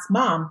to ask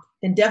mom,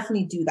 then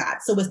definitely do that.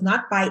 So it's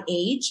not by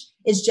age.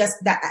 It's just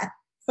that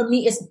for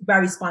me, it's by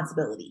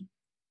responsibility.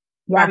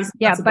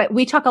 Yeah. But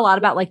we talk a lot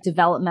about like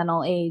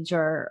developmental age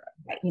or,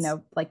 right,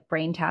 like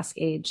brain task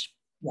age.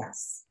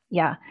 Yes.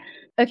 Yeah.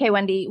 Okay,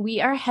 Wendy,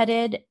 we are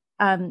headed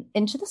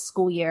into the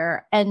school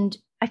year, and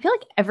I feel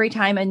like every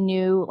time a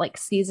new like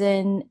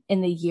season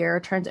in the year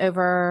turns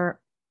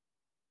over,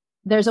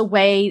 there's a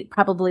way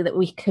probably that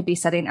we could be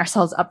setting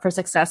ourselves up for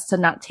success to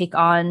not take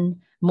on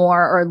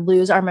more or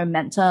lose our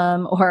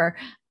momentum or,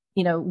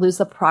 lose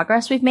the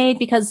progress we've made.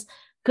 Because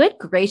good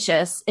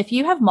gracious, if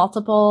you're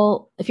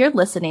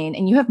listening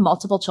and you have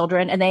multiple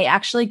children and they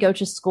actually go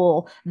to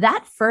school,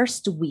 that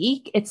first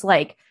week, it's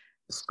like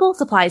school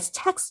supplies,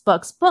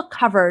 textbooks, book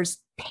covers,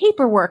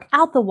 paperwork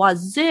out the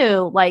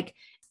wazoo. Like,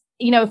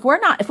 if we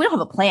don't have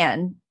a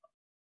plan,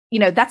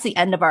 that's the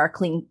end of our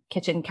clean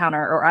kitchen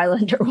counter or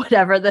island or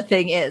whatever the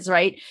thing is,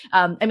 right?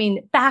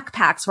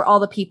 Backpacks for all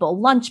the people,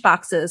 lunch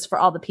boxes for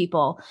all the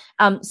people.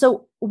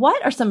 So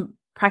what are some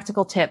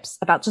practical tips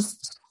about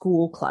just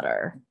school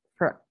clutter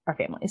for our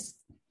families?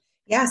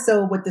 Yeah.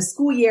 So with the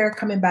school year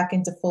coming back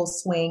into full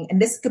swing,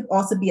 and this could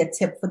also be a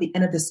tip for the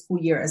end of the school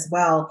year as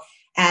well,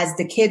 as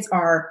the kids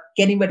are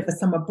getting ready for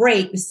summer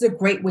break, this is a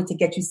great way to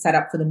get you set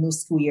up for the new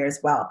school year as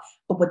well.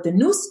 But with the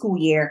new school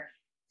year,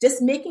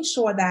 just making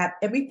sure that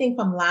everything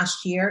from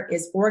last year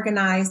is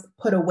organized,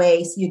 put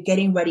away. So you're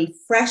getting ready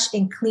fresh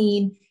and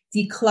clean,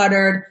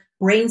 decluttered,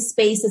 brain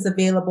space is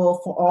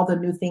available for all the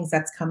new things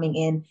that's coming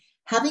in.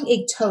 Having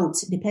a tote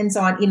depends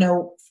on,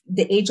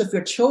 the age of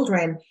your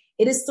children.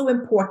 It is so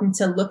important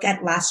to look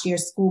at last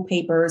year's school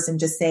papers and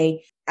just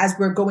say, as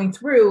we're going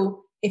through,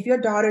 if your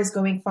daughter is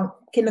going from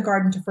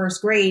kindergarten to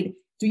first grade,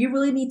 do you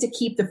really need to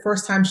keep the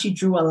first time she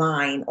drew a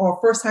line or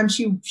first time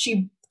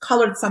she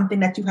colored something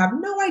that you have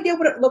no idea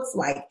what it looks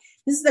like?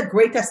 This is a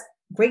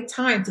great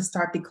time to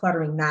start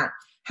decluttering that.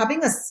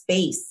 Having a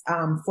space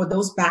for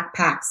those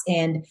backpacks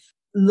and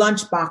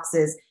lunch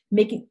boxes,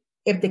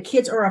 if the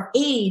kids are of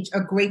age,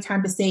 a great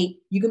time to say,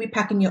 you're going to be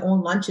packing your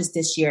own lunches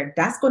this year.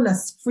 That's going to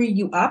free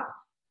you up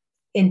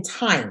in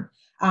time.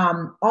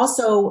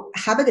 Also,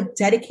 having a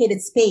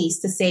dedicated space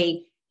to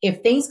say,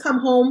 if things come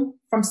home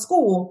from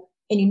school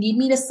and you need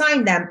me to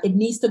sign them, it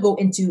needs to go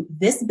into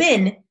this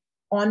bin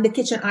on the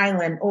kitchen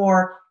island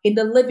or in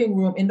the living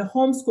room, in the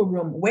homeschool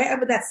room,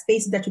 wherever that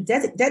space that you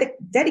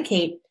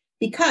dedicate.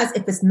 Because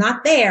if it's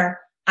not there,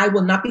 I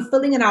will not be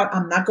filling it out.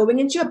 I'm not going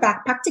into your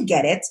backpack to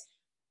get it.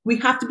 We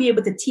have to be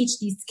able to teach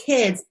these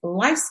kids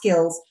life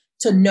skills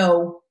to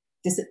know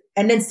this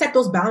and then set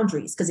those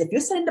boundaries. Because if you're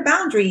setting the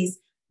boundaries,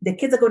 the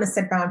kids are going to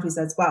set boundaries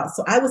as well.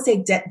 So I would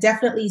say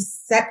definitely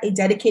set a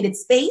dedicated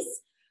space.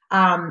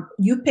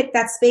 You pick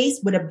that space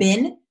with a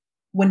bin.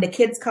 When the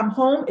kids come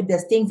home, if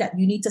there's things that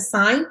you need to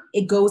sign,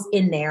 it goes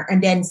in there.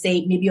 And then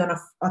say maybe on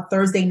a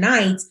Thursday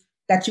night,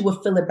 that you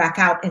will fill it back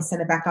out and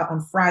send it back out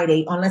on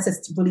Friday, unless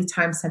it's really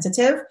time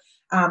sensitive.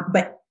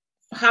 But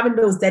having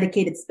those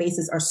dedicated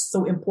spaces are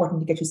so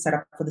important to get you set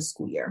up for the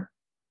school year.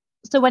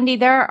 So Wendy,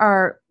 there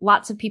are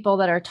lots of people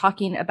that are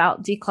talking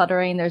about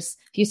decluttering. If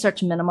you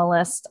search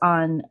minimalist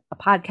on a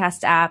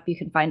podcast app, you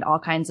can find all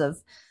kinds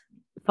of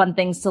fun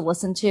things to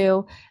listen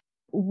to.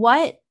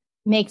 What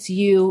makes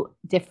you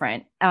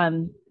different?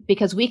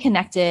 Because we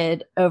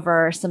connected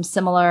over some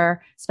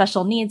similar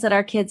special needs that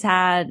our kids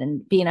had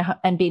and being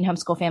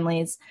homeschool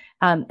families.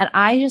 And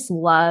I just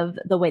love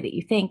the way that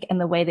you think and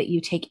the way that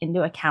you take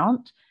into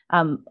account,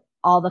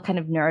 all the kind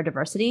of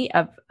neurodiversity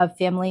of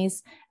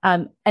families.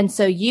 And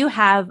so you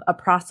have a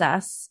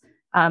process,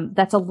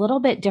 that's a little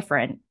bit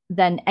different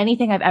than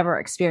anything I've ever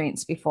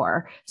experienced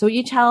before. So will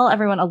you tell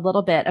everyone a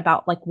little bit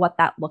about like what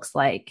that looks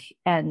like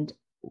and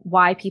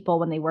why people,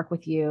 when they work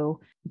with you,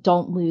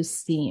 don't lose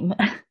steam?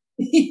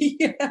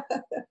 Yes.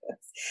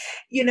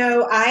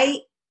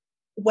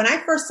 When I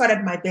first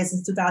started my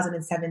business in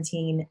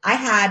 2017, I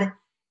had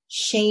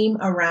shame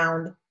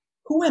around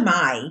who am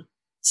I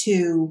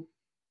to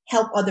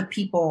help other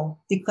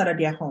people declutter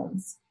their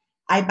homes.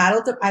 I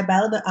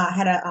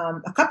had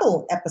a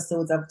couple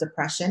episodes of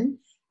depression,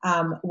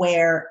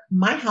 where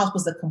my house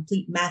was a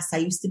complete mess. I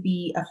used to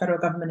be a federal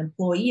government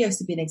employee. I used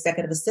to be an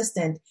executive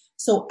assistant.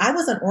 So I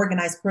was an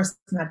organized person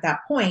at that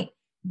point.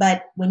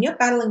 But when you're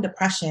battling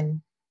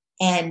depression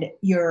and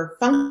you're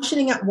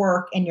functioning at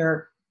work and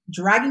you're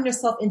dragging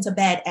yourself into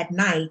bed at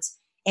night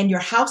and your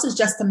house is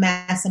just a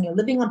mess and you're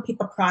living on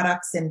paper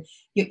products and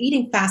you're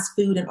eating fast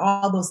food and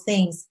all those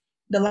things,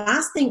 the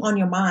last thing on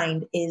your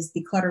mind is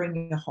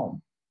decluttering your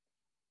home.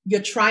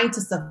 You're trying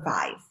to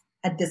survive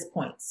at this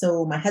point.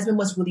 So my husband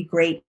was really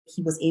great.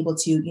 He was able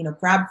to,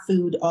 grab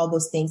food, all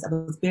those things. I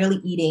was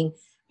barely eating,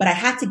 but I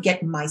had to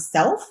get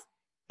myself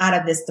out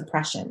of this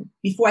depression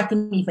before I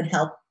can even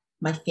help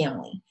my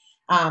family.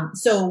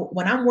 So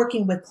when I'm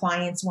working with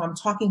clients or I'm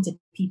talking to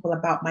people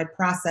about my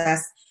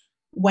process,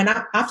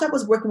 after I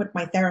was working with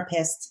my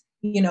therapist,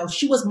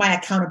 she was my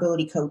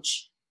accountability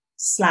coach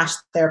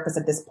 / therapist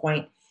at this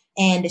point.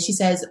 And she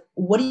says,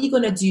 what are you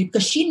going to do?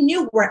 Because she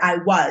knew where I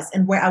was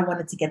and where I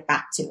wanted to get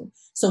back to.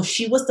 So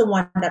she was the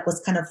one that was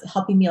kind of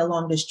helping me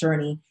along this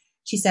journey.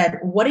 She said,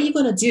 what are you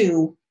going to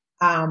do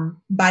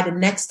by the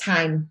next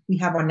time we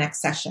have our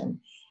next session?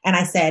 And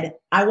I said,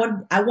 I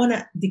want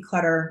to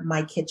declutter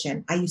my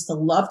kitchen. I used to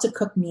love to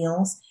cook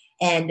meals,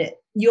 and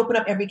you open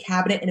up every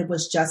cabinet and it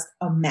was just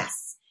a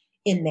mess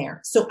in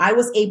there. So I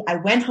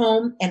went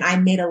home and I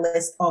made a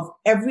list of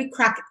every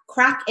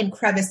crack and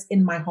crevice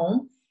in my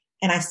home.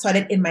 And I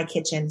started in my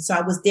kitchen. So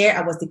I was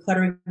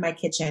decluttering my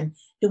kitchen.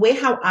 The way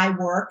how I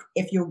work,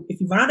 if you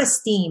run out of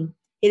steam,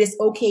 it is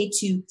okay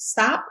to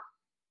stop,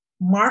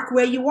 mark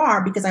where you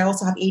are, because I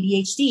also have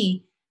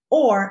ADHD,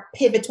 or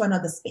pivot to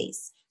another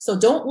space. So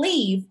don't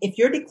leave if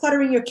you're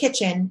decluttering your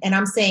kitchen and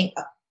I'm saying,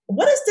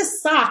 what is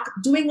this sock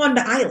doing on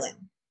the island?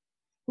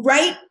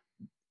 Right?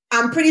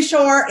 I'm pretty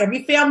sure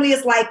every family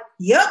is like,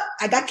 yep,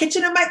 I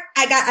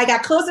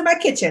got clothes in my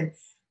kitchen.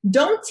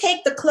 Don't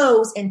take the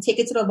clothes and take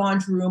it to the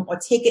laundry room or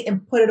take it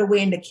and put it away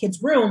in the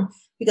kids' room,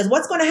 because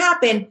what's going to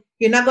happen,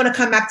 you're not going to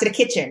come back to the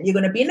kitchen. You're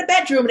going to be in the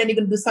bedroom and then you're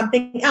going to do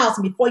something else.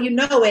 And before you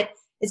know it,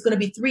 it's going to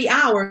be 3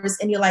 hours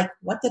and you're like,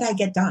 what did I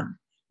get done?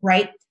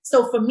 Right?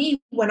 So for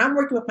me, when I'm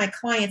working with my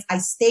clients, I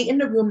stay in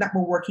the room that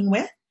we're working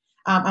with.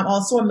 I'm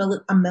also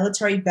a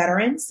military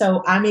veteran.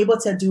 So I'm able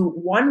to do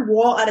one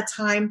wall at a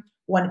time,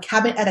 one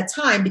cabinet at a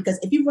time, because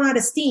if you run out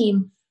of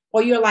steam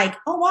or you're like,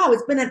 oh, wow,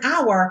 it's been an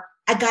hour,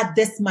 I got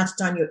this much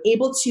done. You're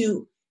able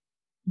to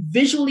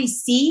visually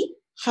see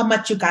how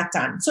much you got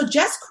done. So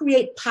just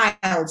create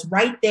piles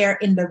right there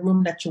in the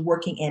room that you're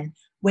working in.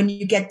 When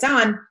you get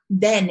done,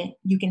 then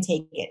you can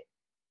take it.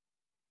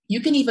 You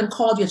can even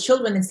call your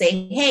children and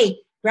say, hey,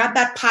 grab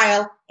that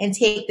pile and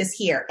take this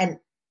here. And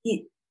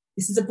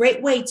this is a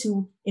great way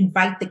to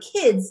invite the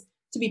kids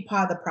to be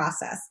part of the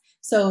process.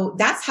 So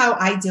that's how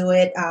I do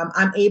it.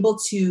 I'm able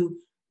to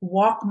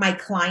walk my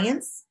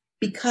clients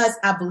because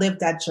I've lived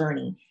that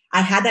journey.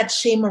 I had that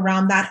shame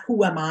around that.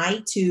 Who am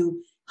I to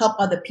help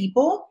other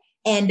people?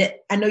 And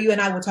I know you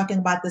and I were talking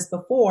about this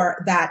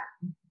before, that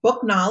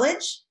book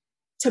knowledge,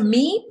 to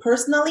me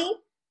personally,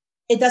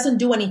 it doesn't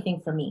do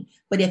anything for me.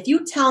 But if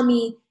you tell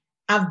me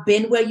I've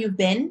been where you've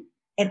been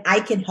and I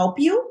can help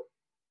you,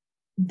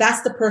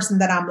 that's the person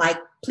that I'm like,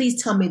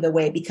 please tell me the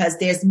way, because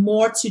there's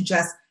more to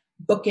just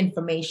book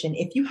information.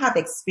 If you have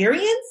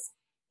experience,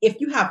 if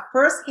you have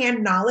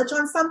firsthand knowledge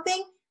on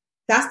something,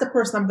 that's the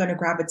person I'm going to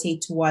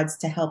gravitate towards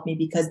to help me,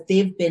 because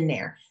they've been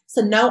there.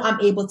 So now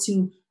I'm able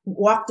to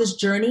walk this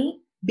journey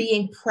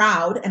being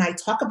proud. And I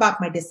talk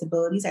about my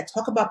disabilities. I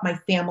talk about my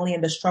family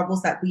and the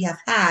struggles that we have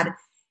had.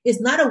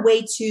 Is not a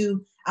way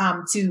to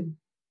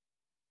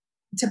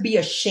be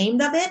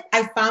ashamed of it.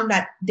 I found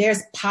that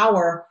there's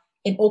power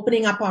in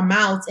opening up our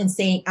mouths and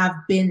saying, I've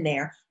been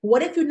there.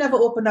 What if you never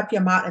opened up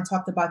your mouth and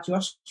talked about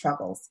your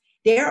struggles?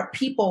 There are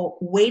people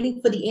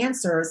waiting for the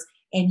answers,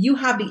 and you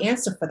have the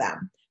answer for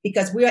them,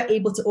 because we are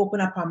able to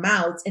open up our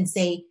mouths and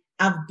say,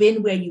 I've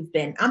been where you've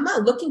been. I'm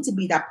not looking to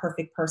be that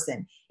perfect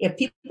person. If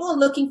people are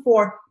looking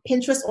for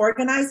Pinterest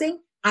organizing,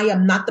 I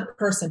am not the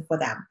person for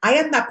them. I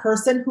am that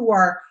person who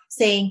are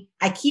saying,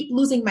 I keep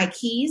losing my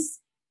keys.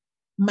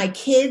 My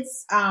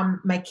kids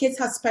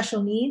have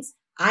special needs.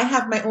 I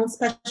have my own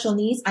special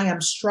needs. I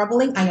am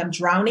struggling. I am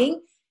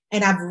drowning.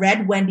 And I've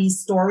read Wendy's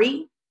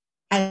story.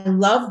 I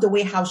love the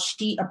way how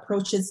she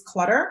approaches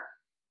clutter.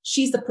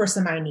 She's the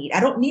person I need. I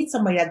don't need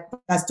somebody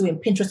that's doing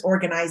Pinterest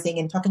organizing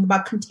and talking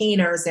about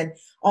containers and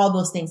all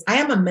those things. I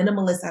am a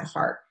minimalist at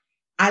heart.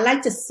 I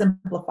like to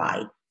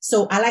simplify.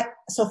 So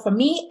for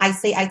me, I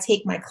say I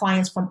take my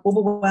clients from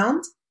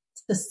overwhelmed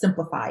to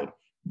simplified.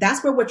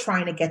 That's where we're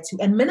trying to get to.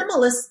 And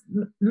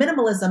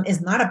minimalism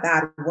is not a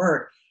bad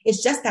word.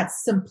 It's just that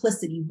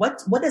simplicity.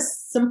 What does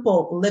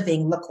simple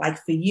living look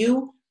like for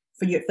you,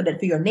 for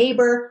your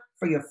neighbor,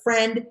 for your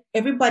friend?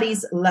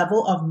 Everybody's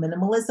level of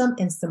minimalism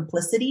and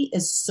simplicity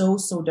is so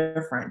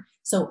different.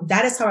 So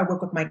that is how I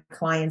work with my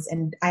clients.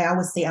 And I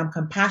always say I'm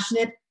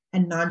compassionate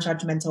and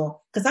non-judgmental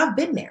because I've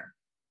been there,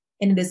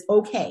 and it is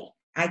okay.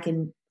 I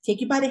can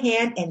take you by the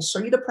hand and show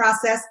you the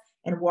process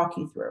and walk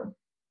you through.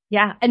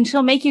 Yeah. And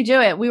she'll make you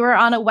do it. We were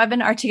on a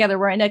webinar together.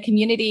 We're in a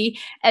community,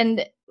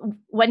 and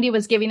Wendy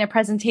was giving a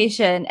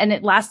presentation, and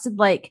it lasted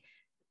like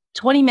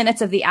 20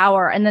 minutes of the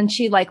hour. And then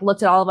she like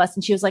looked at all of us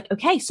and she was like,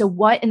 okay, so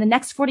what in the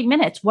next 40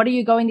 minutes, what are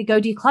you going to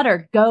go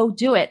declutter? Go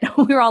do it.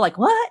 We were all like,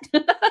 what?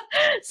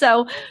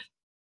 So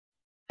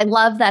I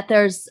love that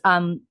there's,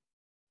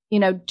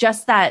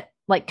 just that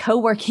like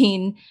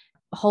co-working,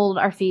 hold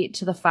our feet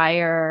to the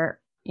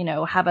fire,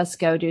 have us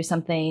go do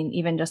something,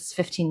 even just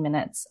 15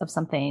 minutes of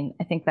something.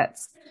 I think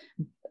that's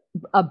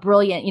a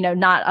brilliant,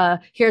 not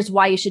here's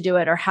why you should do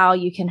it or how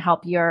you can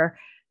help your,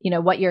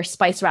 what your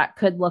spice rack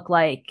could look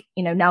like,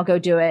 now go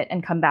do it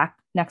and come back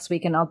next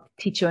week and I'll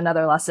teach you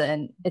another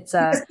lesson. It's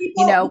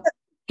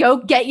go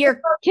get your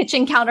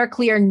kitchen counter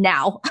clear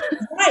now.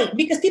 Right.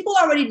 Because people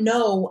already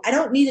know I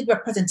don't need to do a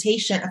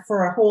presentation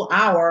for a whole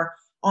hour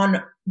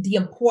on the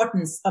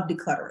importance of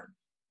decluttering.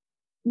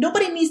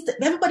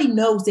 Everybody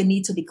knows they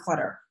need to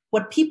declutter.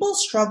 What people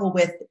struggle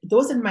with,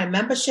 those in my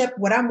membership,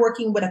 when I'm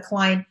working with a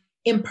client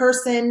in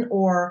person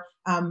or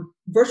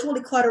virtual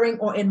decluttering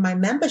or in my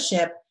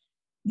membership,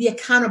 the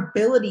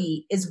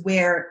accountability is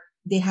where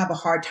they have a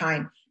hard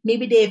time.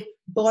 Maybe they've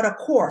bought a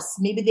course.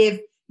 Maybe they've,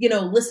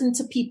 listened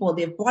to people.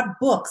 They've bought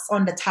books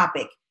on the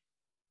topic.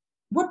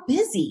 We're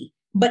busy.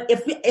 But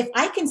if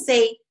I can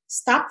say,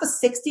 stop for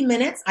 60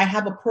 minutes, I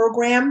have a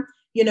program,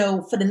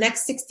 for the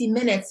next 60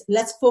 minutes,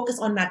 let's focus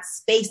on that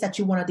space that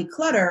you want to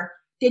declutter.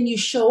 Then you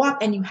show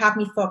up and you have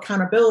me for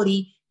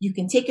accountability. You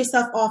can take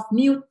yourself off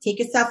mute,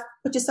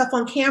 put yourself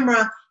on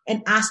camera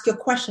and ask your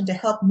question to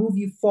help move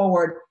you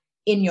forward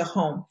in your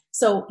home.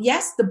 So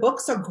yes, the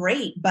books are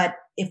great, but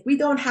if we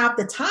don't have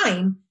the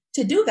time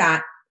to do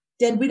that,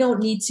 then we don't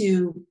need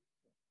to,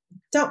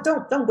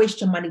 don't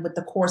waste your money with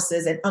the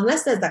courses. And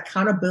unless there's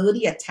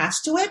accountability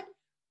attached to it,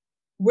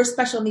 we're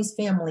special needs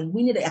family.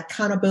 We need the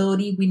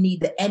accountability. We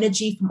need the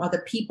energy from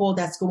other people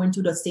that's going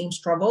through the same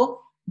struggle.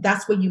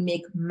 That's where you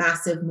make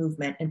massive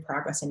movement and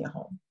progress in your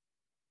home.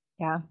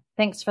 Yeah.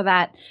 Thanks for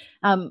that.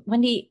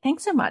 Wendy,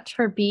 thanks so much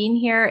for being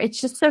here. It's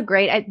just so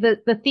great.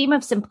 The theme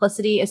of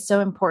simplicity is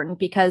so important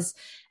because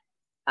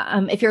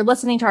if you're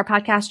listening to our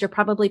podcast, you're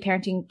probably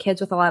parenting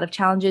kids with a lot of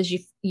challenges.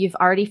 You've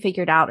already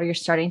figured out, or you're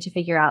starting to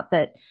figure out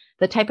that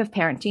the type of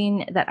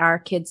parenting that our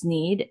kids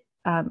need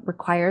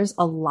requires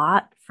a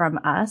lot from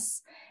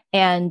us.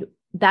 And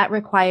that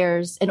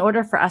requires, in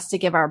order for us to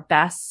give our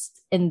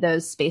best in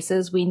those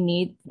spaces, we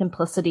need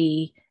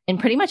simplicity in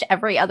pretty much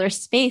every other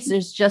space.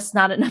 There's just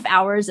not enough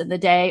hours in the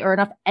day or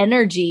enough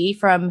energy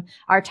from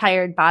our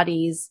tired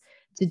bodies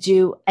to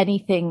do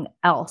anything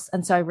else.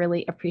 And so I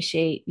really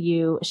appreciate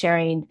you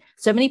sharing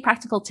so many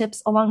practical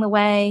tips along the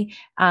way,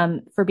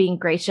 for being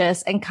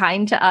gracious and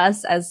kind to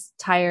us as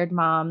tired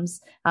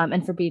moms,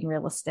 and for being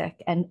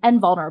realistic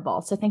and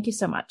vulnerable. So thank you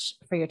so much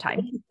for your time.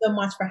 Thank you so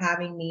much for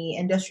having me.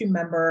 And just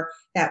remember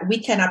that we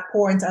cannot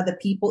pour into other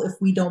people if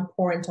we don't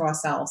pour into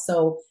ourselves.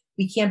 So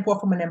we can't pour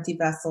from an empty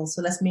vessel.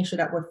 So let's make sure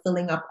that we're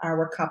filling up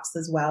our cups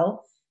as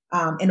well,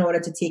 in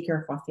order to take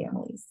care of our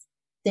families.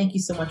 Thank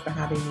you so much for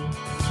having me.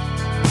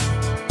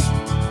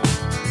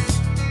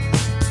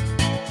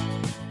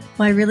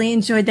 Well, I really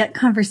enjoyed that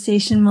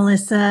conversation,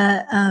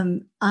 Melissa.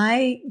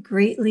 I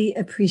greatly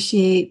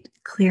appreciate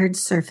cleared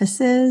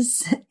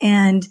surfaces.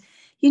 And,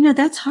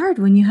 that's hard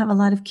when you have a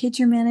lot of kids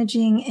you're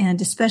managing.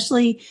 And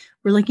especially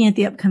we're looking at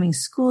the upcoming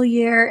school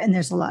year and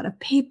there's a lot of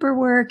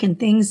paperwork and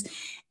things.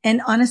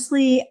 And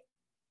honestly,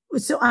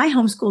 so I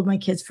homeschooled my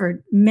kids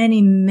for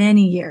many,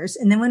 many years.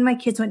 And then when my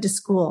kids went to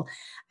school,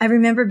 I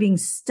remember being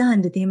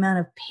stunned at the amount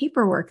of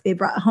paperwork they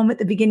brought home at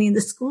the beginning of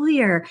the school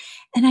year.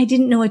 And I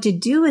didn't know what to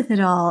do with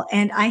it all.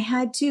 And I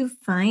had to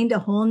find a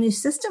whole new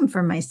system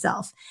for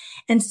myself.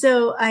 And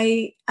so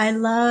I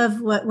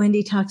love what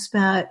Wendy talks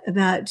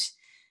about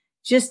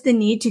just the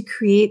need to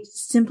create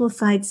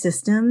simplified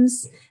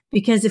systems,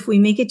 because if we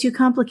make it too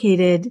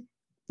complicated,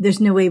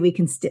 there's no way we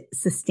can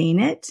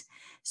sustain it.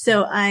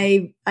 So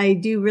I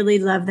do really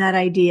love that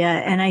idea.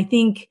 And I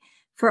think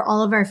for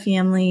all of our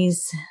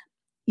families,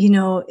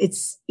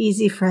 it's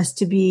easy for us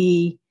to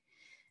be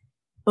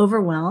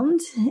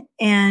overwhelmed,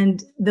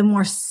 and the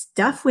more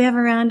stuff we have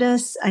around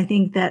us, I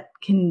think that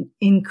can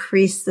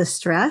increase the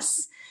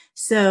stress.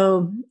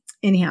 So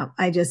anyhow,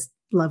 I just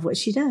love what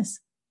she does.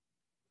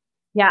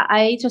 Yeah,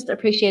 I just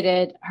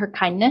appreciated her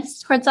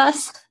kindness towards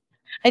us.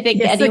 I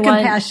think the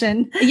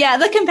compassion. Yeah,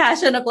 the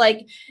compassion of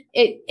like,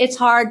 it's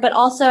hard, but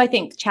also I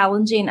think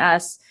challenging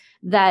us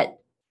that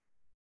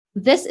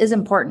this is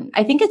important.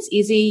 I think it's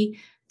easy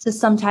to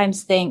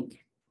sometimes think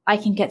I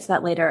can get to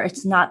that later.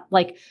 It's not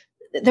like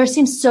there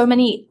seems so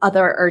many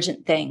other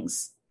urgent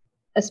things,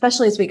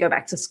 especially as we go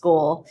back to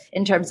school,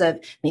 in terms of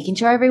making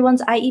sure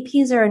everyone's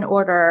IEPs are in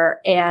order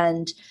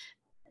and,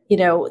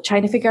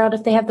 trying to figure out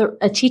if they have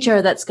a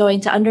teacher that's going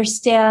to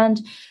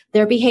understand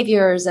their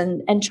behaviors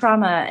and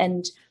trauma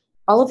and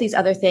all of these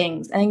other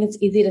things. I think it's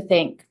easy to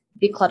think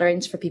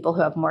decluttering's for people who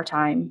have more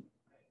time,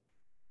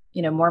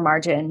 more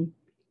margin.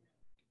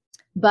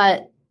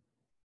 But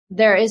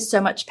there is so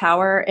much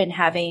power in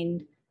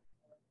having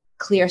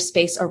clear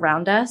space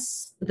around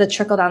us, the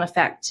trickle-down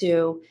effect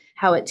to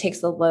how it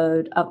takes the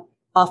load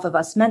off of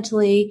us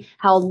mentally,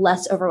 how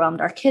less overwhelmed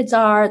our kids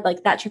are,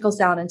 like that trickles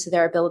down into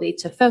their ability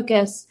to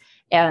focus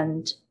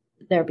and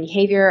their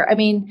behavior. I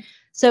mean,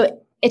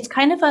 so it's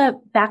kind of a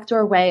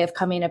backdoor way of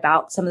coming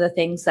about some of the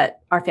things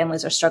that our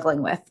families are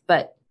struggling with,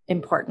 but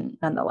important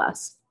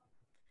nonetheless.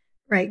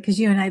 Right. Because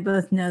you and I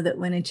both know that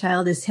when a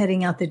child is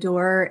heading out the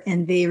door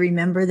and they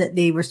remember that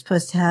they were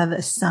supposed to have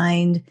a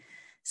signed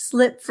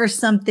slip for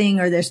something,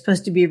 or they're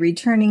supposed to be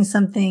returning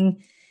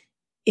something,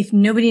 if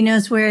nobody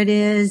knows where it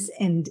is,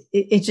 and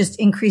it just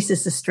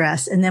increases the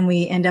stress. And then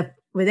we end up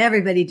with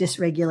everybody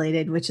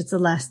dysregulated, which is the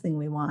last thing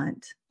we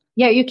want.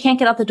 Yeah, you can't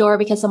get out the door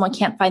because someone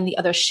can't find the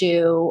other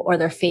shoe or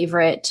their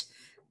favorite,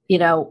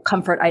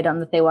 comfort item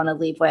that they want to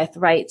leave with,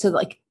 right? So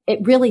like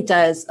it really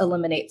does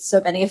eliminate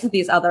so many of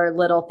these other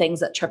little things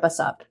that trip us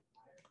up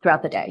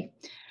throughout the day.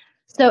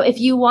 So if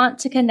you want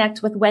to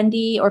connect with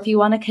Wendy, or if you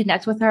want to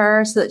connect with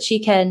her so that she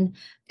can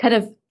kind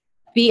of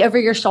be over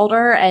your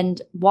shoulder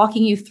and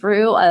walking you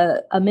through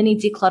a mini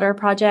declutter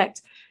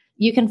project,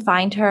 you can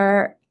find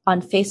her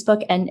on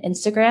Facebook and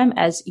Instagram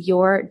as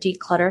Your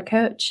Declutter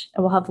Coach.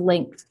 And we'll have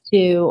links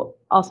to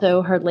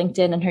also her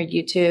LinkedIn and her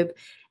YouTube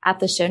at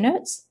the show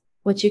notes,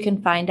 which you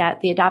can find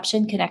at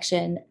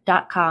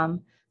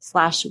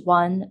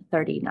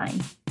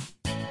theadoptionconnection.com/139.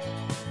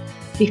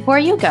 Before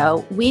you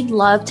go, we'd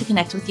love to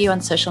connect with you on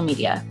social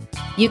media.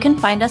 You can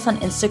find us on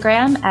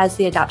Instagram as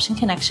The Adoption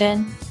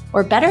Connection,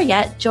 or better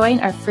yet, join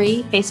our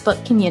free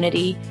Facebook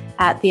community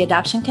at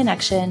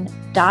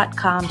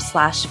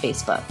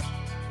theadoptionconnection.com/Facebook.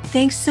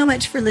 Thanks so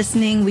much for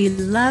listening. We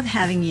love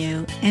having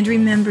you. And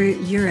remember,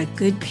 you're a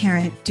good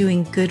parent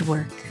doing good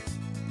work.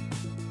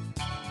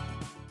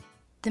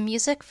 The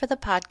music for the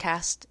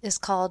podcast is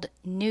called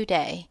New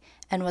Day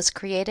and was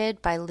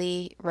created by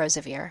Lee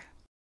Rosevier.